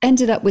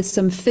ended up with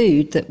some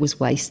food that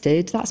was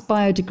wasted, that's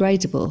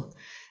biodegradable.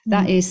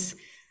 That is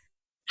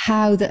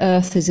how the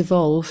earth has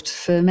evolved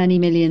for many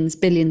millions,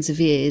 billions of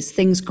years.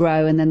 Things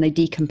grow and then they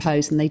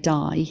decompose and they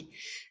die.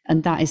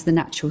 And that is the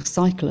natural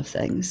cycle of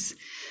things.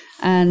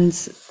 And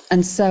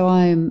so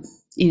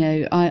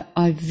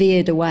I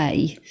veered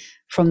away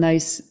from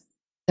those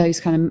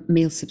kind of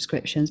meal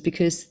subscriptions,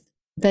 because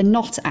they're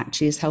not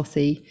actually as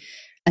healthy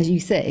as you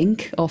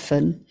think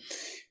often.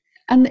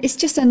 And it's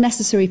just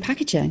unnecessary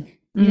packaging.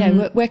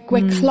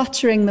 We're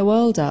cluttering the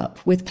world up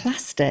with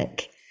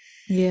plastic.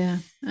 Yeah,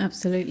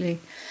 absolutely.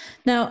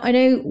 Now, I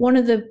know one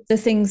of the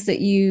things that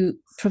you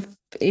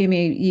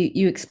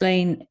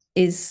explain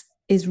is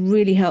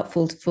really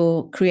helpful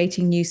for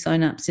creating new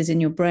synapses in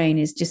your brain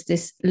is just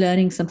this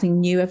learning something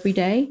new every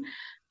day.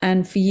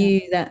 And for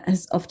you, that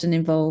has often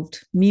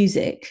involved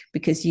music,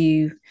 because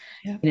you're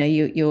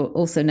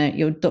also known,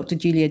 you're Dr.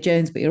 Julia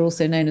Jones, but you're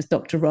also known as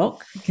Dr.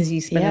 Rock, because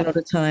you spend a lot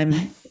of time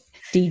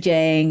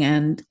DJing.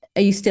 And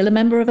are you still a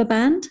member of a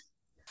band?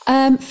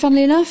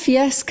 Funnily enough,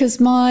 yes, because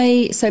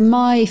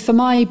for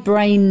my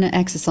brain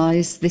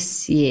exercise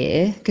this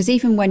year, because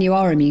even when you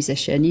are a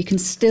musician, you can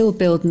still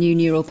build new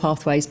neural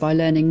pathways by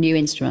learning new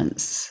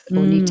instruments or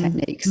new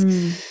techniques.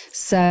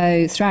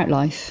 So throughout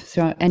life,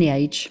 throughout any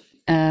age,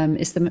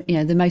 it's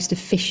the most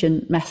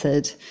efficient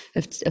method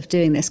of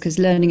doing this, because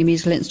learning a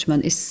musical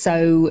instrument is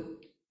so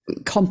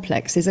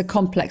complex. It's a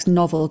complex,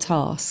 novel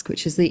task,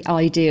 which is the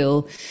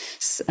ideal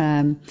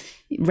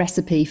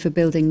recipe for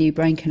building new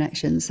brain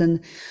connections. And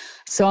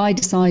so I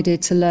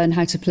decided to learn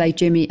how to play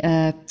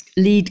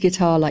lead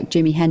guitar like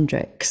Jimi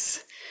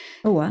Hendrix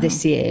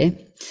this year.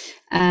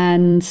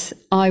 And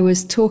I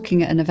was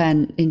talking at an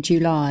event in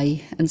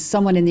July, and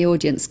someone in the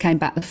audience came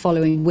back the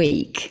following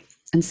week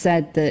and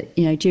said that,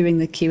 during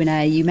the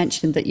Q&A, you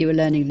mentioned that you were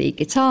learning lead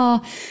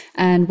guitar,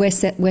 and we're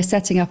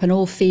setting up an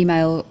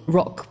all-female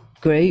rock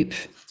group.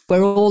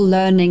 We're all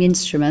learning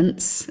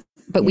instruments,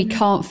 but we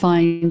can't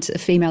find a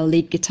female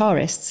lead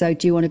guitarist. So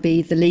do you want to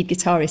be the lead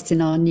guitarist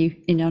in our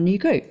new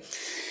group?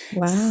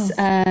 Wow. So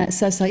I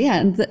was like, yeah.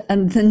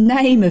 And the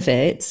name of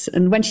it,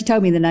 and when she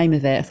told me the name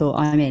of it, I thought,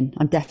 I'm in.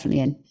 I'm definitely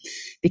in.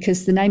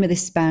 Because the name of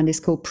this band is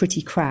called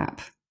Pretty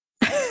Crap.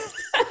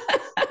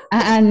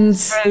 And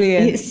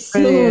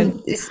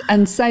Brilliant.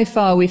 And so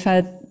far we've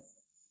had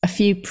a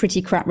few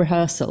Pretty Crap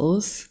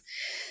rehearsals.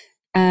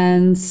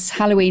 And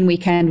Halloween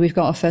weekend, we've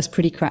got our first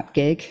Pretty Crap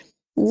gig.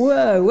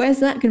 Whoa, where's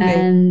that going to be?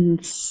 And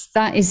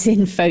that is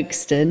in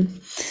Folkestone,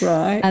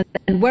 right?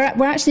 And we're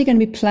actually going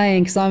to be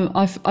playing, because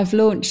I've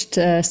launched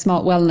a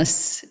Smart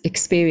Wellness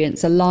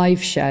Experience, a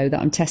live show that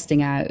I'm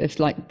testing out of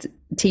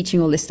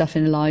teaching all this stuff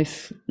in a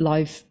live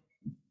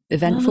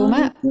event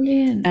format.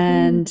 Brilliant.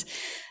 And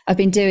I've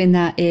been doing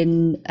that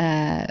in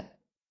the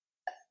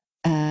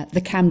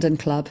Camden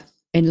Club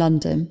in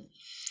London.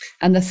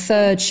 And the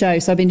third show,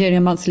 so I've been doing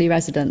a monthly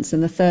residence,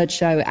 and the third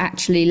show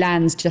actually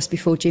lands just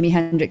before Jimi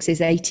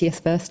Hendrix's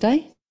 80th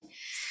birthday.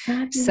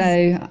 Fabulous.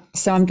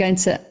 So I'm going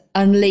to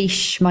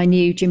unleash my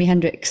new Jimi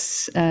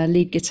Hendrix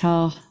lead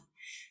guitar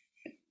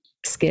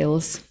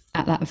skills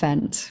at that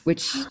event,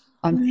 which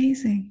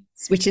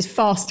is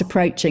fast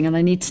approaching, and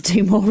I need to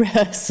do more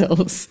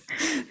rehearsals.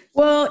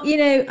 Well,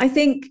 I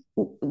think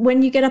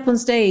when you get up on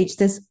stage,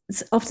 there's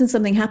often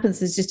something happens.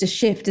 There's just a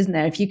shift, isn't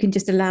there? If you can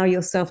just allow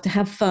yourself to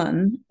have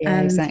fun. Yeah,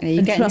 exactly.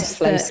 You get into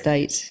flow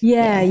state.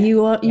 You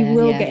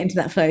will get into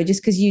that flow,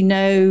 just because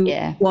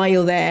why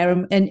you're there.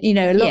 And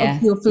a lot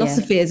of your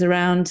philosophy is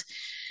around,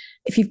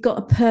 if you've got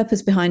a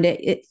purpose behind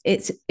it,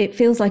 it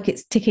feels like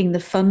it's ticking the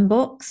fun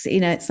box.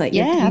 It's like,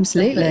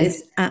 absolutely.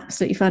 It's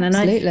absolutely fun. And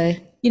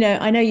absolutely.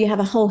 I know you have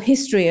a whole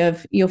history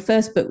of, your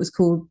first book was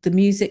called The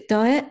Music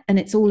Diet, and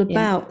it's all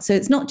about, so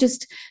it's not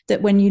just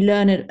that when you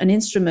learn an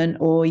instrument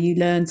or you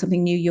learn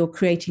something new, you're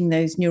creating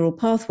those neural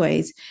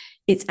pathways.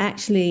 It's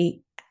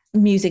actually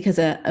music as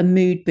a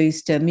mood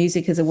booster,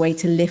 music as a way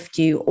to lift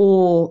you,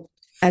 or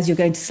as you're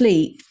going to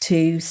sleep,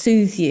 to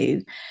soothe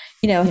you.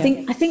 I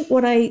think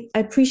what I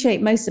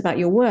appreciate most about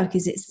your work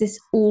is it's this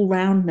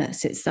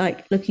all-roundness. It's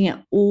like looking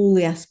at all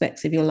the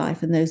aspects of your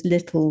life and those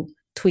little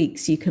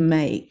tweaks you can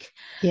make.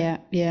 Yeah.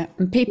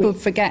 And people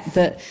forget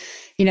that,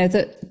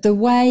 that the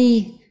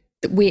way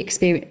that we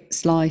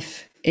experience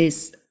life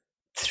is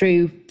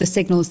through the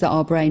signals that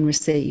our brain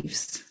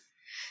receives.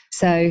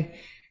 So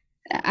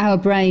our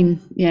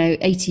brain,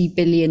 80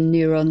 billion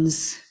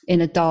neurons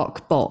in a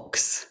dark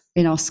box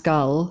in our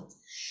skull,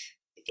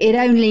 it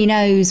only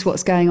knows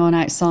what's going on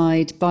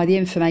outside by the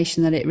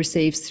information that it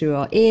receives through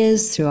our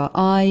ears, through our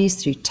eyes,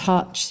 through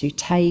touch, through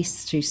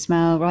taste, through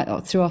smell,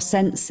 right, through our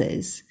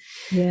senses.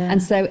 Yeah.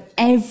 And so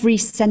every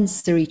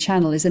sensory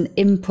channel is an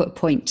input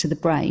point to the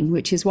brain,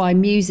 which is why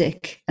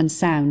music and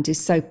sound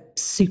is so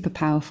super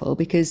powerful,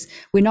 because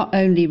we not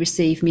only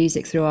receive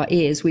music through our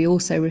ears, we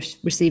also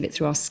receive it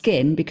through our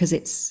skin, because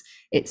it's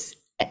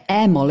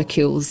air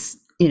molecules,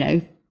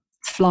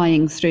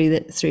 flying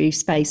through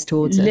space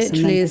towards us.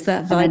 Literally is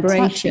that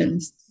vibration.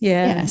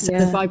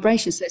 The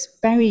vibration. So it's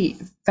very,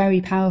 very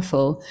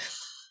powerful.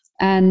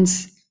 And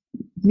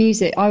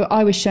music,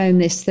 I was shown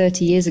this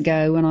 30 years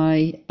ago when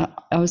I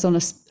was on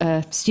a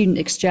student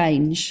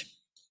exchange.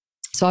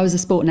 So I was a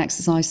sport and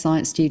exercise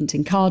science student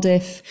in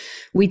Cardiff.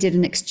 We did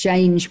an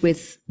exchange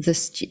with the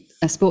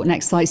sport and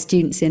exercise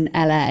students in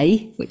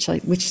LA, which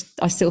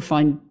I still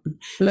find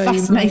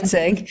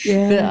fascinating.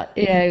 That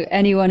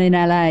anyone in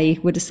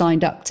LA would have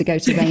signed up to go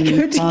to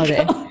rainy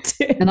Cardiff,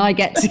 and I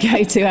get to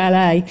go to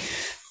LA.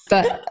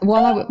 But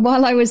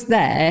while I was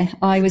there,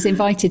 I was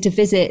invited to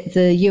visit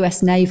the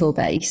US Naval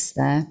Base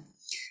there.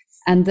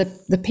 And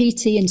the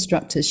PT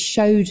instructors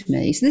showed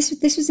me, so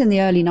this was in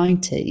the early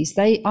 90s.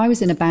 I was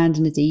in a band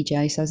and a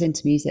DJ, so I was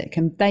into music,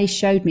 and they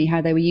showed me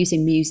how they were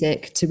using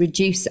music to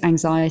reduce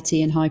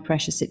anxiety in high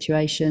pressure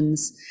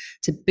situations,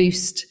 to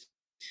boost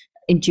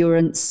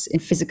endurance in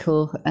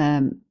physical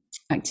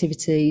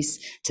activities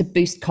to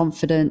boost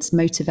confidence,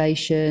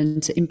 motivation,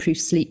 to improve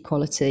sleep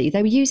quality.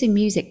 They were using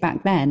music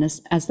back then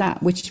as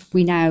that, which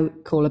we now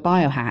call a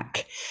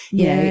biohack.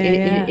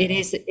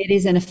 It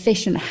is an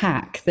efficient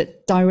hack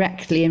that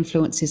directly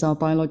influences our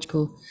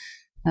biological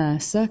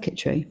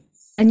circuitry.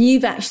 And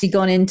you've actually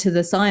gone into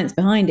the science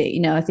behind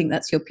it. I think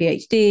that's your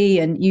PhD,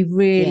 and you've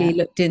really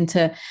looked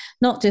into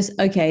not just,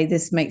 okay,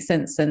 this makes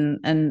sense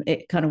and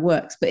it kind of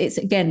works, but it's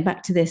again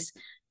back to this: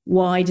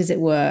 why does it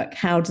work?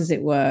 How does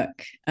it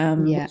work?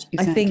 Exactly.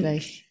 I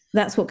think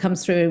that's what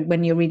comes through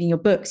when you're reading your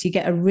books. You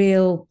get a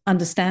real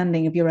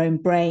understanding of your own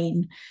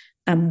brain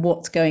and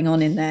what's going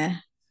on in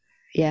there.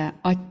 Yeah,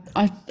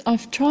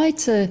 I've tried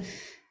to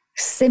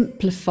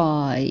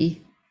simplify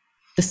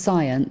the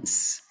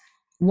science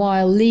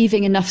while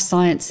leaving enough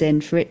science in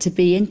for it to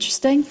be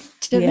interesting.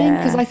 Do you know what I mean?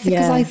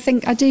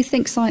 Because I do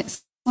think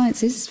science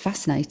is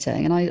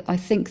fascinating. And I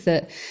think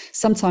that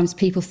sometimes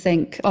people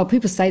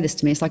people say this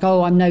to me, it's like,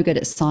 oh, I'm no good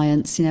at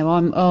science.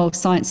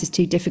 Science is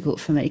too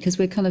difficult for me, because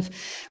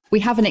we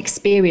have an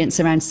experience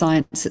around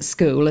science at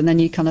school, and then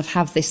you kind of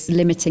have this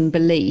limiting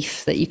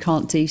belief that you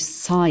can't do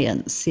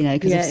science,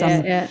 because of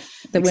some that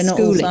we're not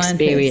school all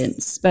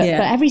experience. But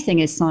everything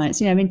is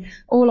science.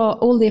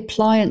 All the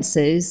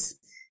appliances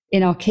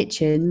in our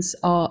kitchens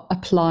are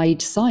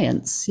applied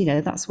science.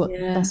 That's where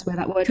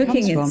that word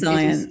cooking comes from.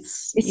 Is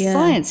science. It's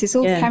science. It's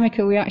all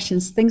chemical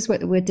reactions, things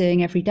we're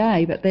doing every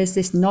day. But there's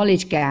this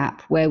knowledge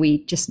gap where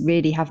we just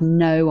really have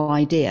no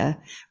idea.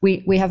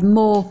 We have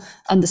more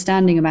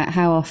understanding about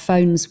how our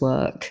phones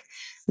work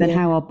than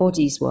how our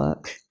bodies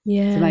work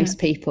for most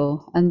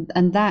people,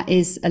 and that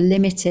is a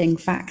limiting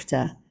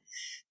factor.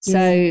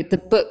 So the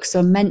books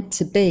are meant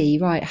to be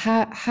right.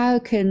 How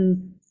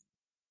can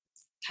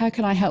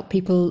I help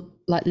people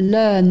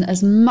learn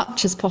as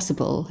much as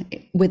possible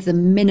with the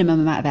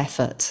minimum amount of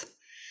effort?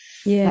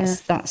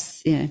 That's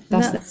the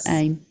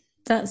aim.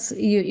 That's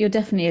you're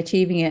definitely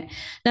achieving it.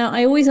 Now,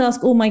 I always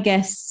ask all my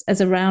guests as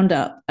a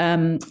roundup.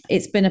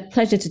 It's been a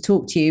pleasure to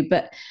talk to you,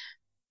 but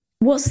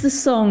what's the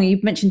song?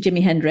 You've mentioned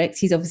Jimi Hendrix.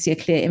 He's obviously a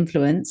clear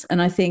influence,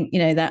 and I think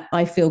that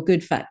I feel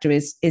good factor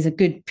is a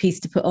good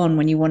piece to put on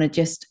when you want to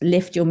just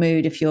lift your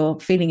mood if you're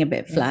feeling a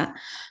bit flat.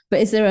 But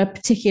is there a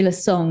particular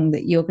song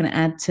that you're going to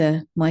add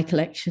to my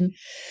collection?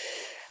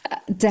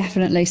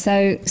 Definitely.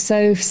 So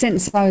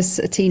since I was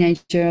a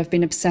teenager, I've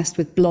been obsessed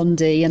with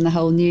Blondie and the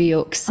whole New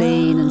York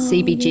scene and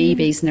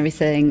CBGBs and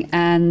everything.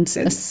 And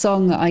a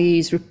song that I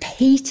use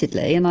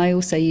repeatedly, and I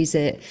also use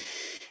it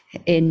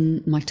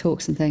in my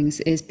talks and things,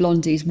 is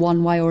Blondie's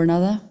One Way or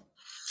Another.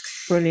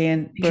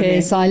 Brilliant.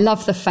 Because I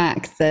love the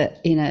fact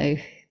that,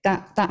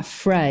 that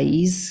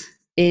phrase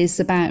is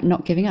about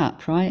not giving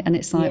up, right? And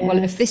it's like, well,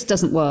 if this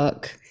doesn't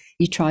work,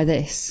 you try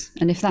this,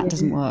 and if that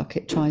doesn't work,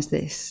 it tries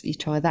this, you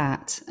try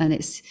that. And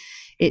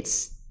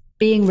it's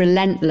being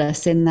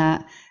relentless in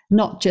that,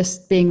 not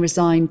just being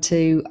resigned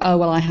to, oh,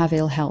 well, I have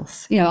ill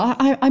health.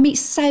 I meet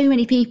so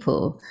many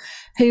people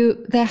who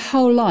their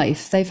whole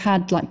life they've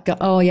had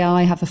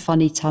I have a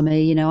funny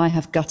tummy, I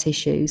have gut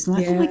issues. I'm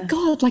like, oh my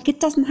God,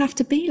 it doesn't have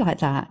to be like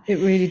that. It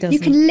really doesn't. You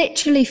can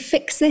literally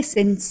fix this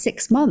in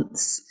 6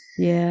 months.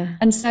 Yeah.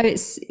 And so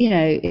it's,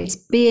 it's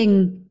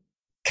being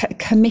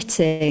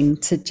committing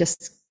to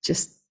just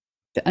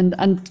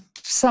and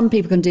some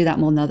people can do that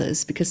more than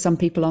others, because some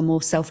people are more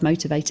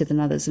self-motivated than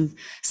others, and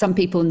some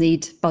people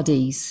need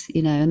buddies,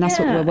 and that's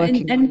what we're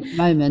working on at the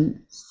moment.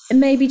 And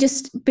maybe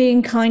just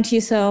being kind to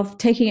yourself,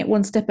 taking it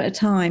one step at a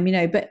time,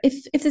 but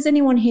if there's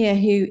anyone here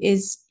who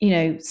is,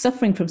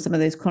 suffering from some of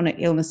those chronic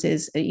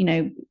illnesses,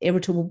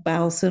 irritable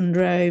bowel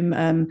syndrome,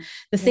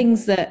 the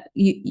things that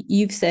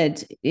you've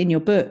said in your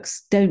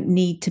books don't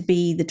need to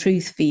be the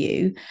truth for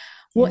you.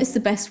 What is the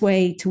best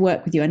way to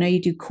work with you? I know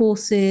you do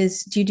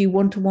courses. Do you do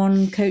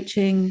one-to-one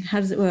coaching? How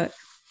does it work?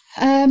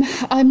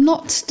 I'm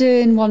not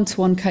doing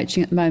one-to-one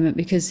coaching at the moment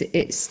because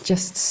it's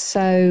just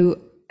so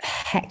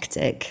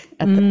hectic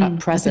at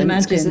present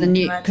because of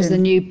the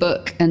new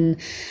book, and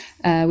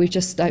we've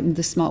just opened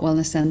the Smart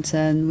Wellness Centre,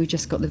 and we've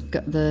just got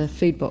the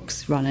food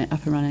box up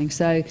and running.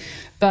 So,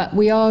 but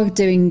we are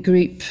doing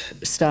group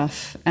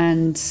stuff,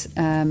 and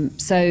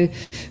so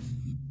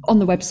on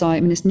the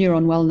website, it's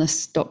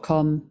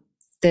neuronwellness.com.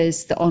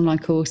 There's the online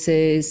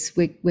courses.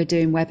 We're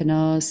doing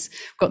webinars.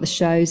 We've got the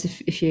shows.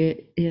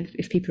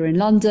 If people are in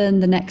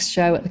London, the next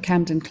show at the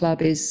Camden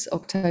Club is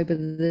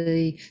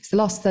it's the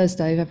last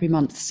Thursday of every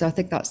month. So I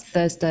think that's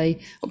Thursday,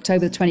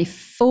 October the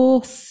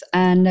 24th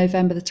and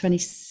November the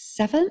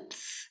 27th.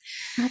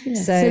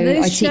 Fabulous. So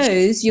those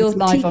shows, you're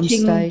live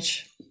teaching, on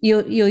stage.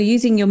 You're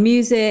using your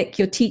music.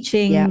 You're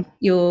teaching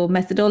your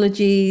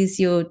methodologies.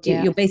 You're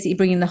basically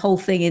bringing the whole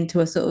thing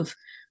into a sort of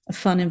a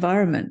fun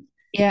environment.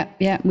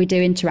 Yeah, we do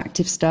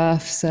interactive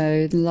stuff.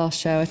 So the last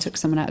show I took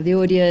someone out of the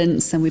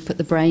audience and we put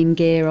the brain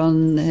gear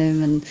on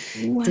them and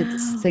did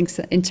things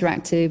that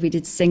interactive. We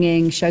did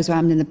singing, shows what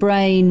happened in the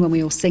brain when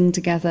we all sing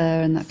together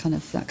and that kind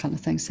of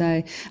thing.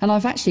 So, and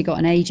I've actually got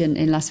an agent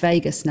in Las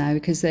Vegas now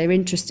because they're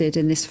interested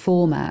in this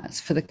format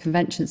for the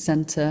convention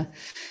center,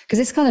 because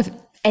it's kind of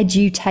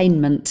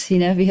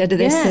edutainment. Have you heard of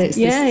this?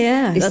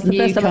 Yeah. That's the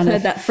first time I've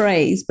heard that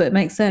phrase, but it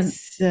makes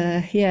sense.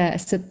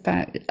 It's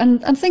about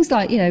and things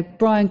like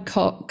Brian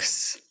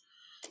Cox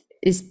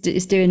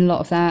is doing a lot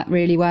of that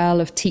really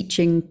well, of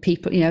teaching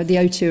people, the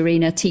O2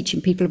 Arena, teaching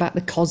people about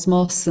the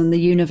cosmos and the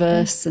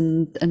universe,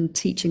 and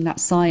teaching that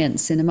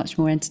science in a much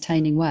more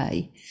entertaining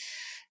way.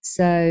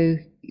 So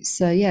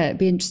it'd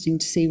be interesting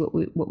to see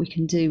what we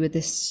can do with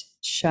this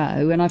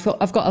show. And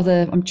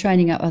I'm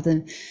training up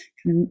other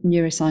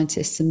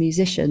neuroscientists and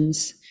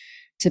musicians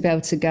to be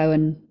able to go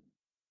and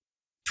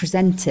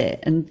present it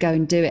and go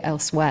and do it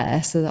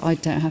elsewhere, so that I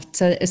don't have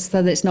to,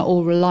 so that it's not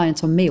all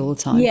reliant on me all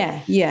the time.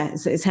 Yeah.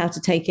 So it's how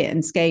to take it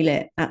and scale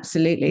it.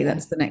 Absolutely.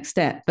 That's the next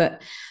step.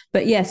 But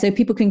yeah, so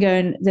people can go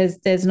and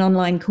there's an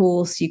online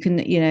course. You can,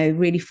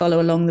 really follow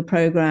along the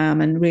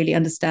program and really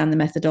understand the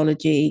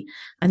methodology.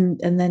 And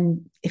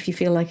then if you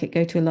feel like it,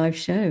 go to a live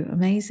show.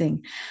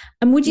 Amazing.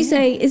 And would you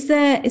say, is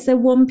there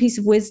one piece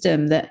of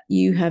wisdom that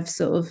you have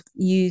sort of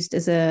used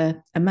as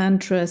a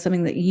mantra,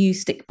 something that you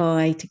stick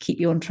by to keep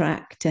you on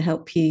track, to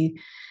help you,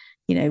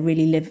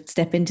 really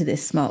step into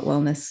this smart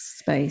wellness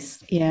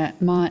space? Yeah,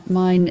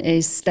 mine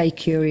is stay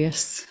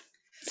curious.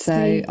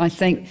 So I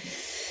think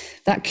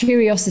that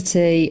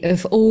curiosity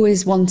of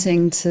always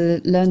wanting to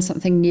learn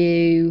something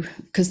new,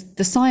 because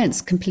the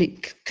science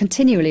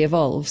continually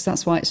evolves.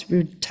 That's why it's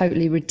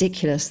totally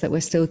ridiculous that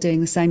we're still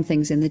doing the same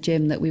things in the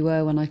gym that we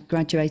were when I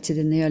graduated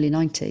in the early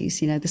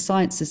 90s. The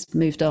science has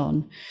moved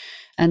on.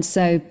 And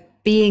so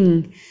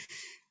being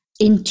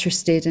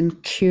interested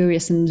and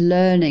curious and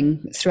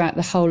learning throughout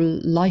the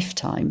whole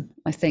lifetime,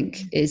 I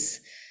think,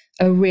 is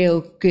a real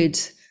good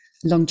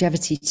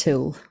longevity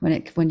tool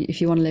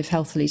if you want to live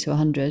healthily to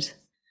 100.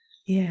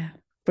 Yeah,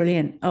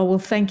 brilliant. Oh, well,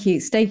 thank you.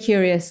 Stay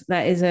curious.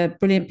 That is a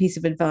brilliant piece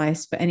of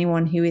advice for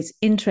anyone who is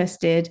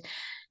interested.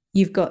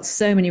 You've got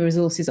so many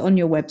resources on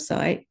your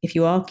website. If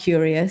you are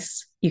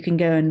curious, you can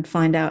go and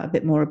find out a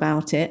bit more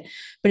about it.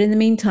 But in the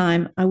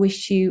meantime, I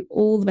wish you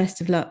all the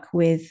best of luck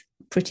with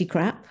Pretty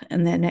Crap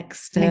and their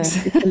next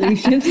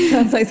solution.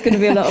 Sounds like it's going to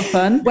be a lot of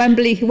fun.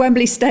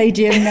 Wembley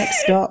Stadium,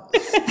 next stop.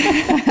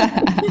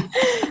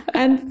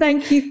 And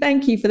thank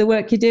you for the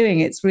work you're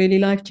doing. It's really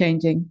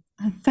life-changing.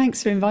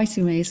 Thanks for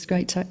inviting me. It's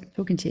great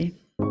talking to you.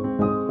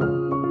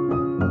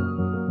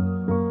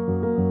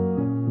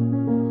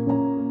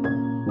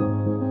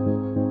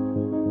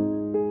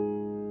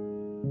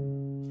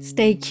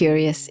 Stay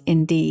curious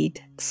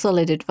indeed.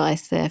 Solid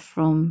advice there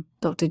from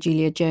Dr.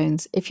 Julia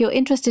Jones. If you're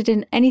interested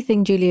in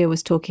anything Julia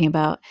was talking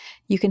about,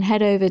 you can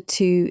head over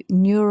to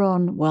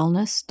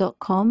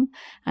neuronwellness.com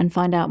and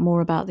find out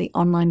more about the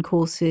online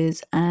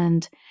courses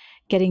and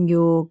getting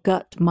your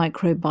gut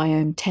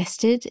microbiome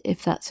tested,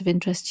 if that's of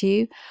interest to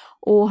you,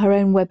 or her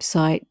own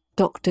website,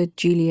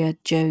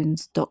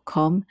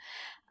 drjuliajones.com.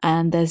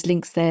 And there's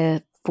links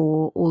there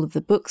for all of the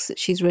books that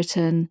she's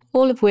written,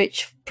 all of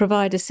which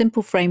provide a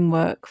simple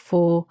framework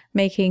for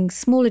making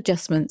small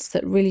adjustments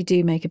that really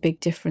do make a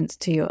big difference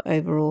to your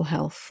overall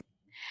health.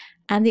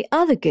 And the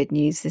other good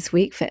news this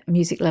week for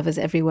music lovers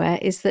everywhere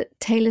is that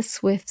Taylor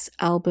Swift's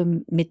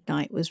album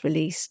Midnight was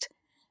released.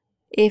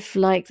 If,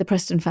 like the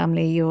Preston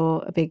family,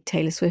 you're a big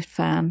Taylor Swift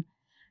fan,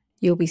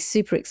 you'll be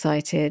super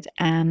excited.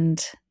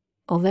 And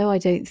although I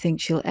don't think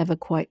she'll ever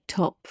quite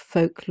top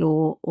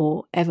Folklore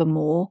or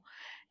Evermore,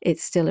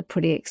 it's still a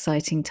pretty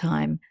exciting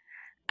time.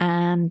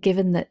 And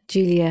given that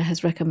Julia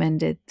has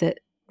recommended that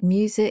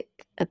music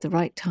at the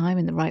right time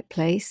in the right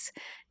place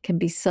can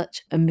be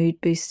such a mood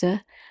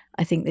booster,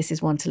 I think this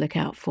is one to look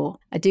out for.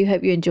 I do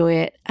hope you enjoy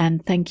it,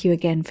 and thank you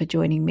again for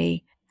joining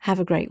me. Have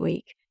a great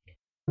week.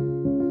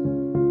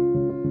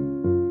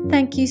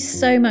 Thank you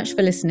so much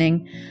for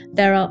listening.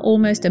 There are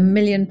almost 1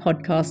 million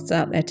podcasts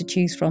out there to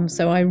choose from,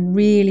 so I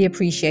really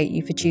appreciate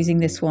you for choosing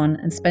this one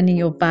and spending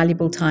your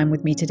valuable time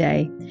with me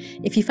today.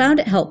 If you found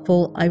it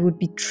helpful, I would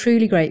be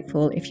truly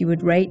grateful if you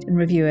would rate and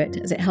review it,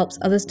 as it helps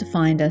others to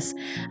find us.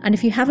 And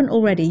if you haven't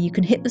already, you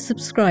can hit the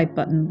subscribe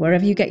button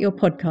wherever you get your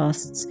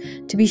podcasts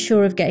to be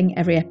sure of getting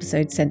every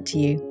episode sent to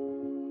you.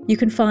 You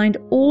can find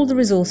all the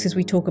resources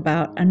we talk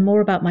about and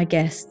more about my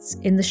guests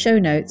in the show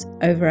notes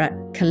over at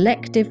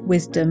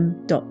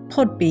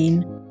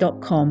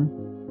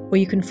collectivewisdom.podbean.com, or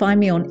you can find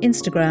me on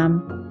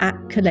Instagram at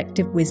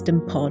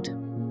collectivewisdompod,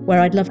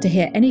 where I'd love to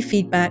hear any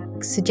feedback,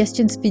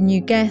 suggestions for new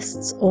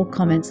guests, or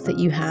comments that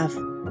you have.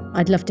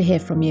 I'd love to hear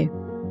from you.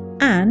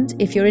 And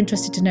if you're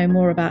interested to know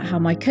more about how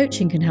my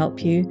coaching can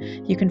help you,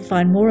 you can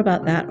find more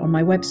about that on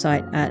my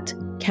website at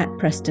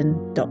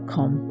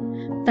katpreston.com.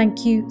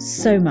 Thank you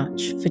so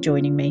much for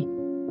joining me.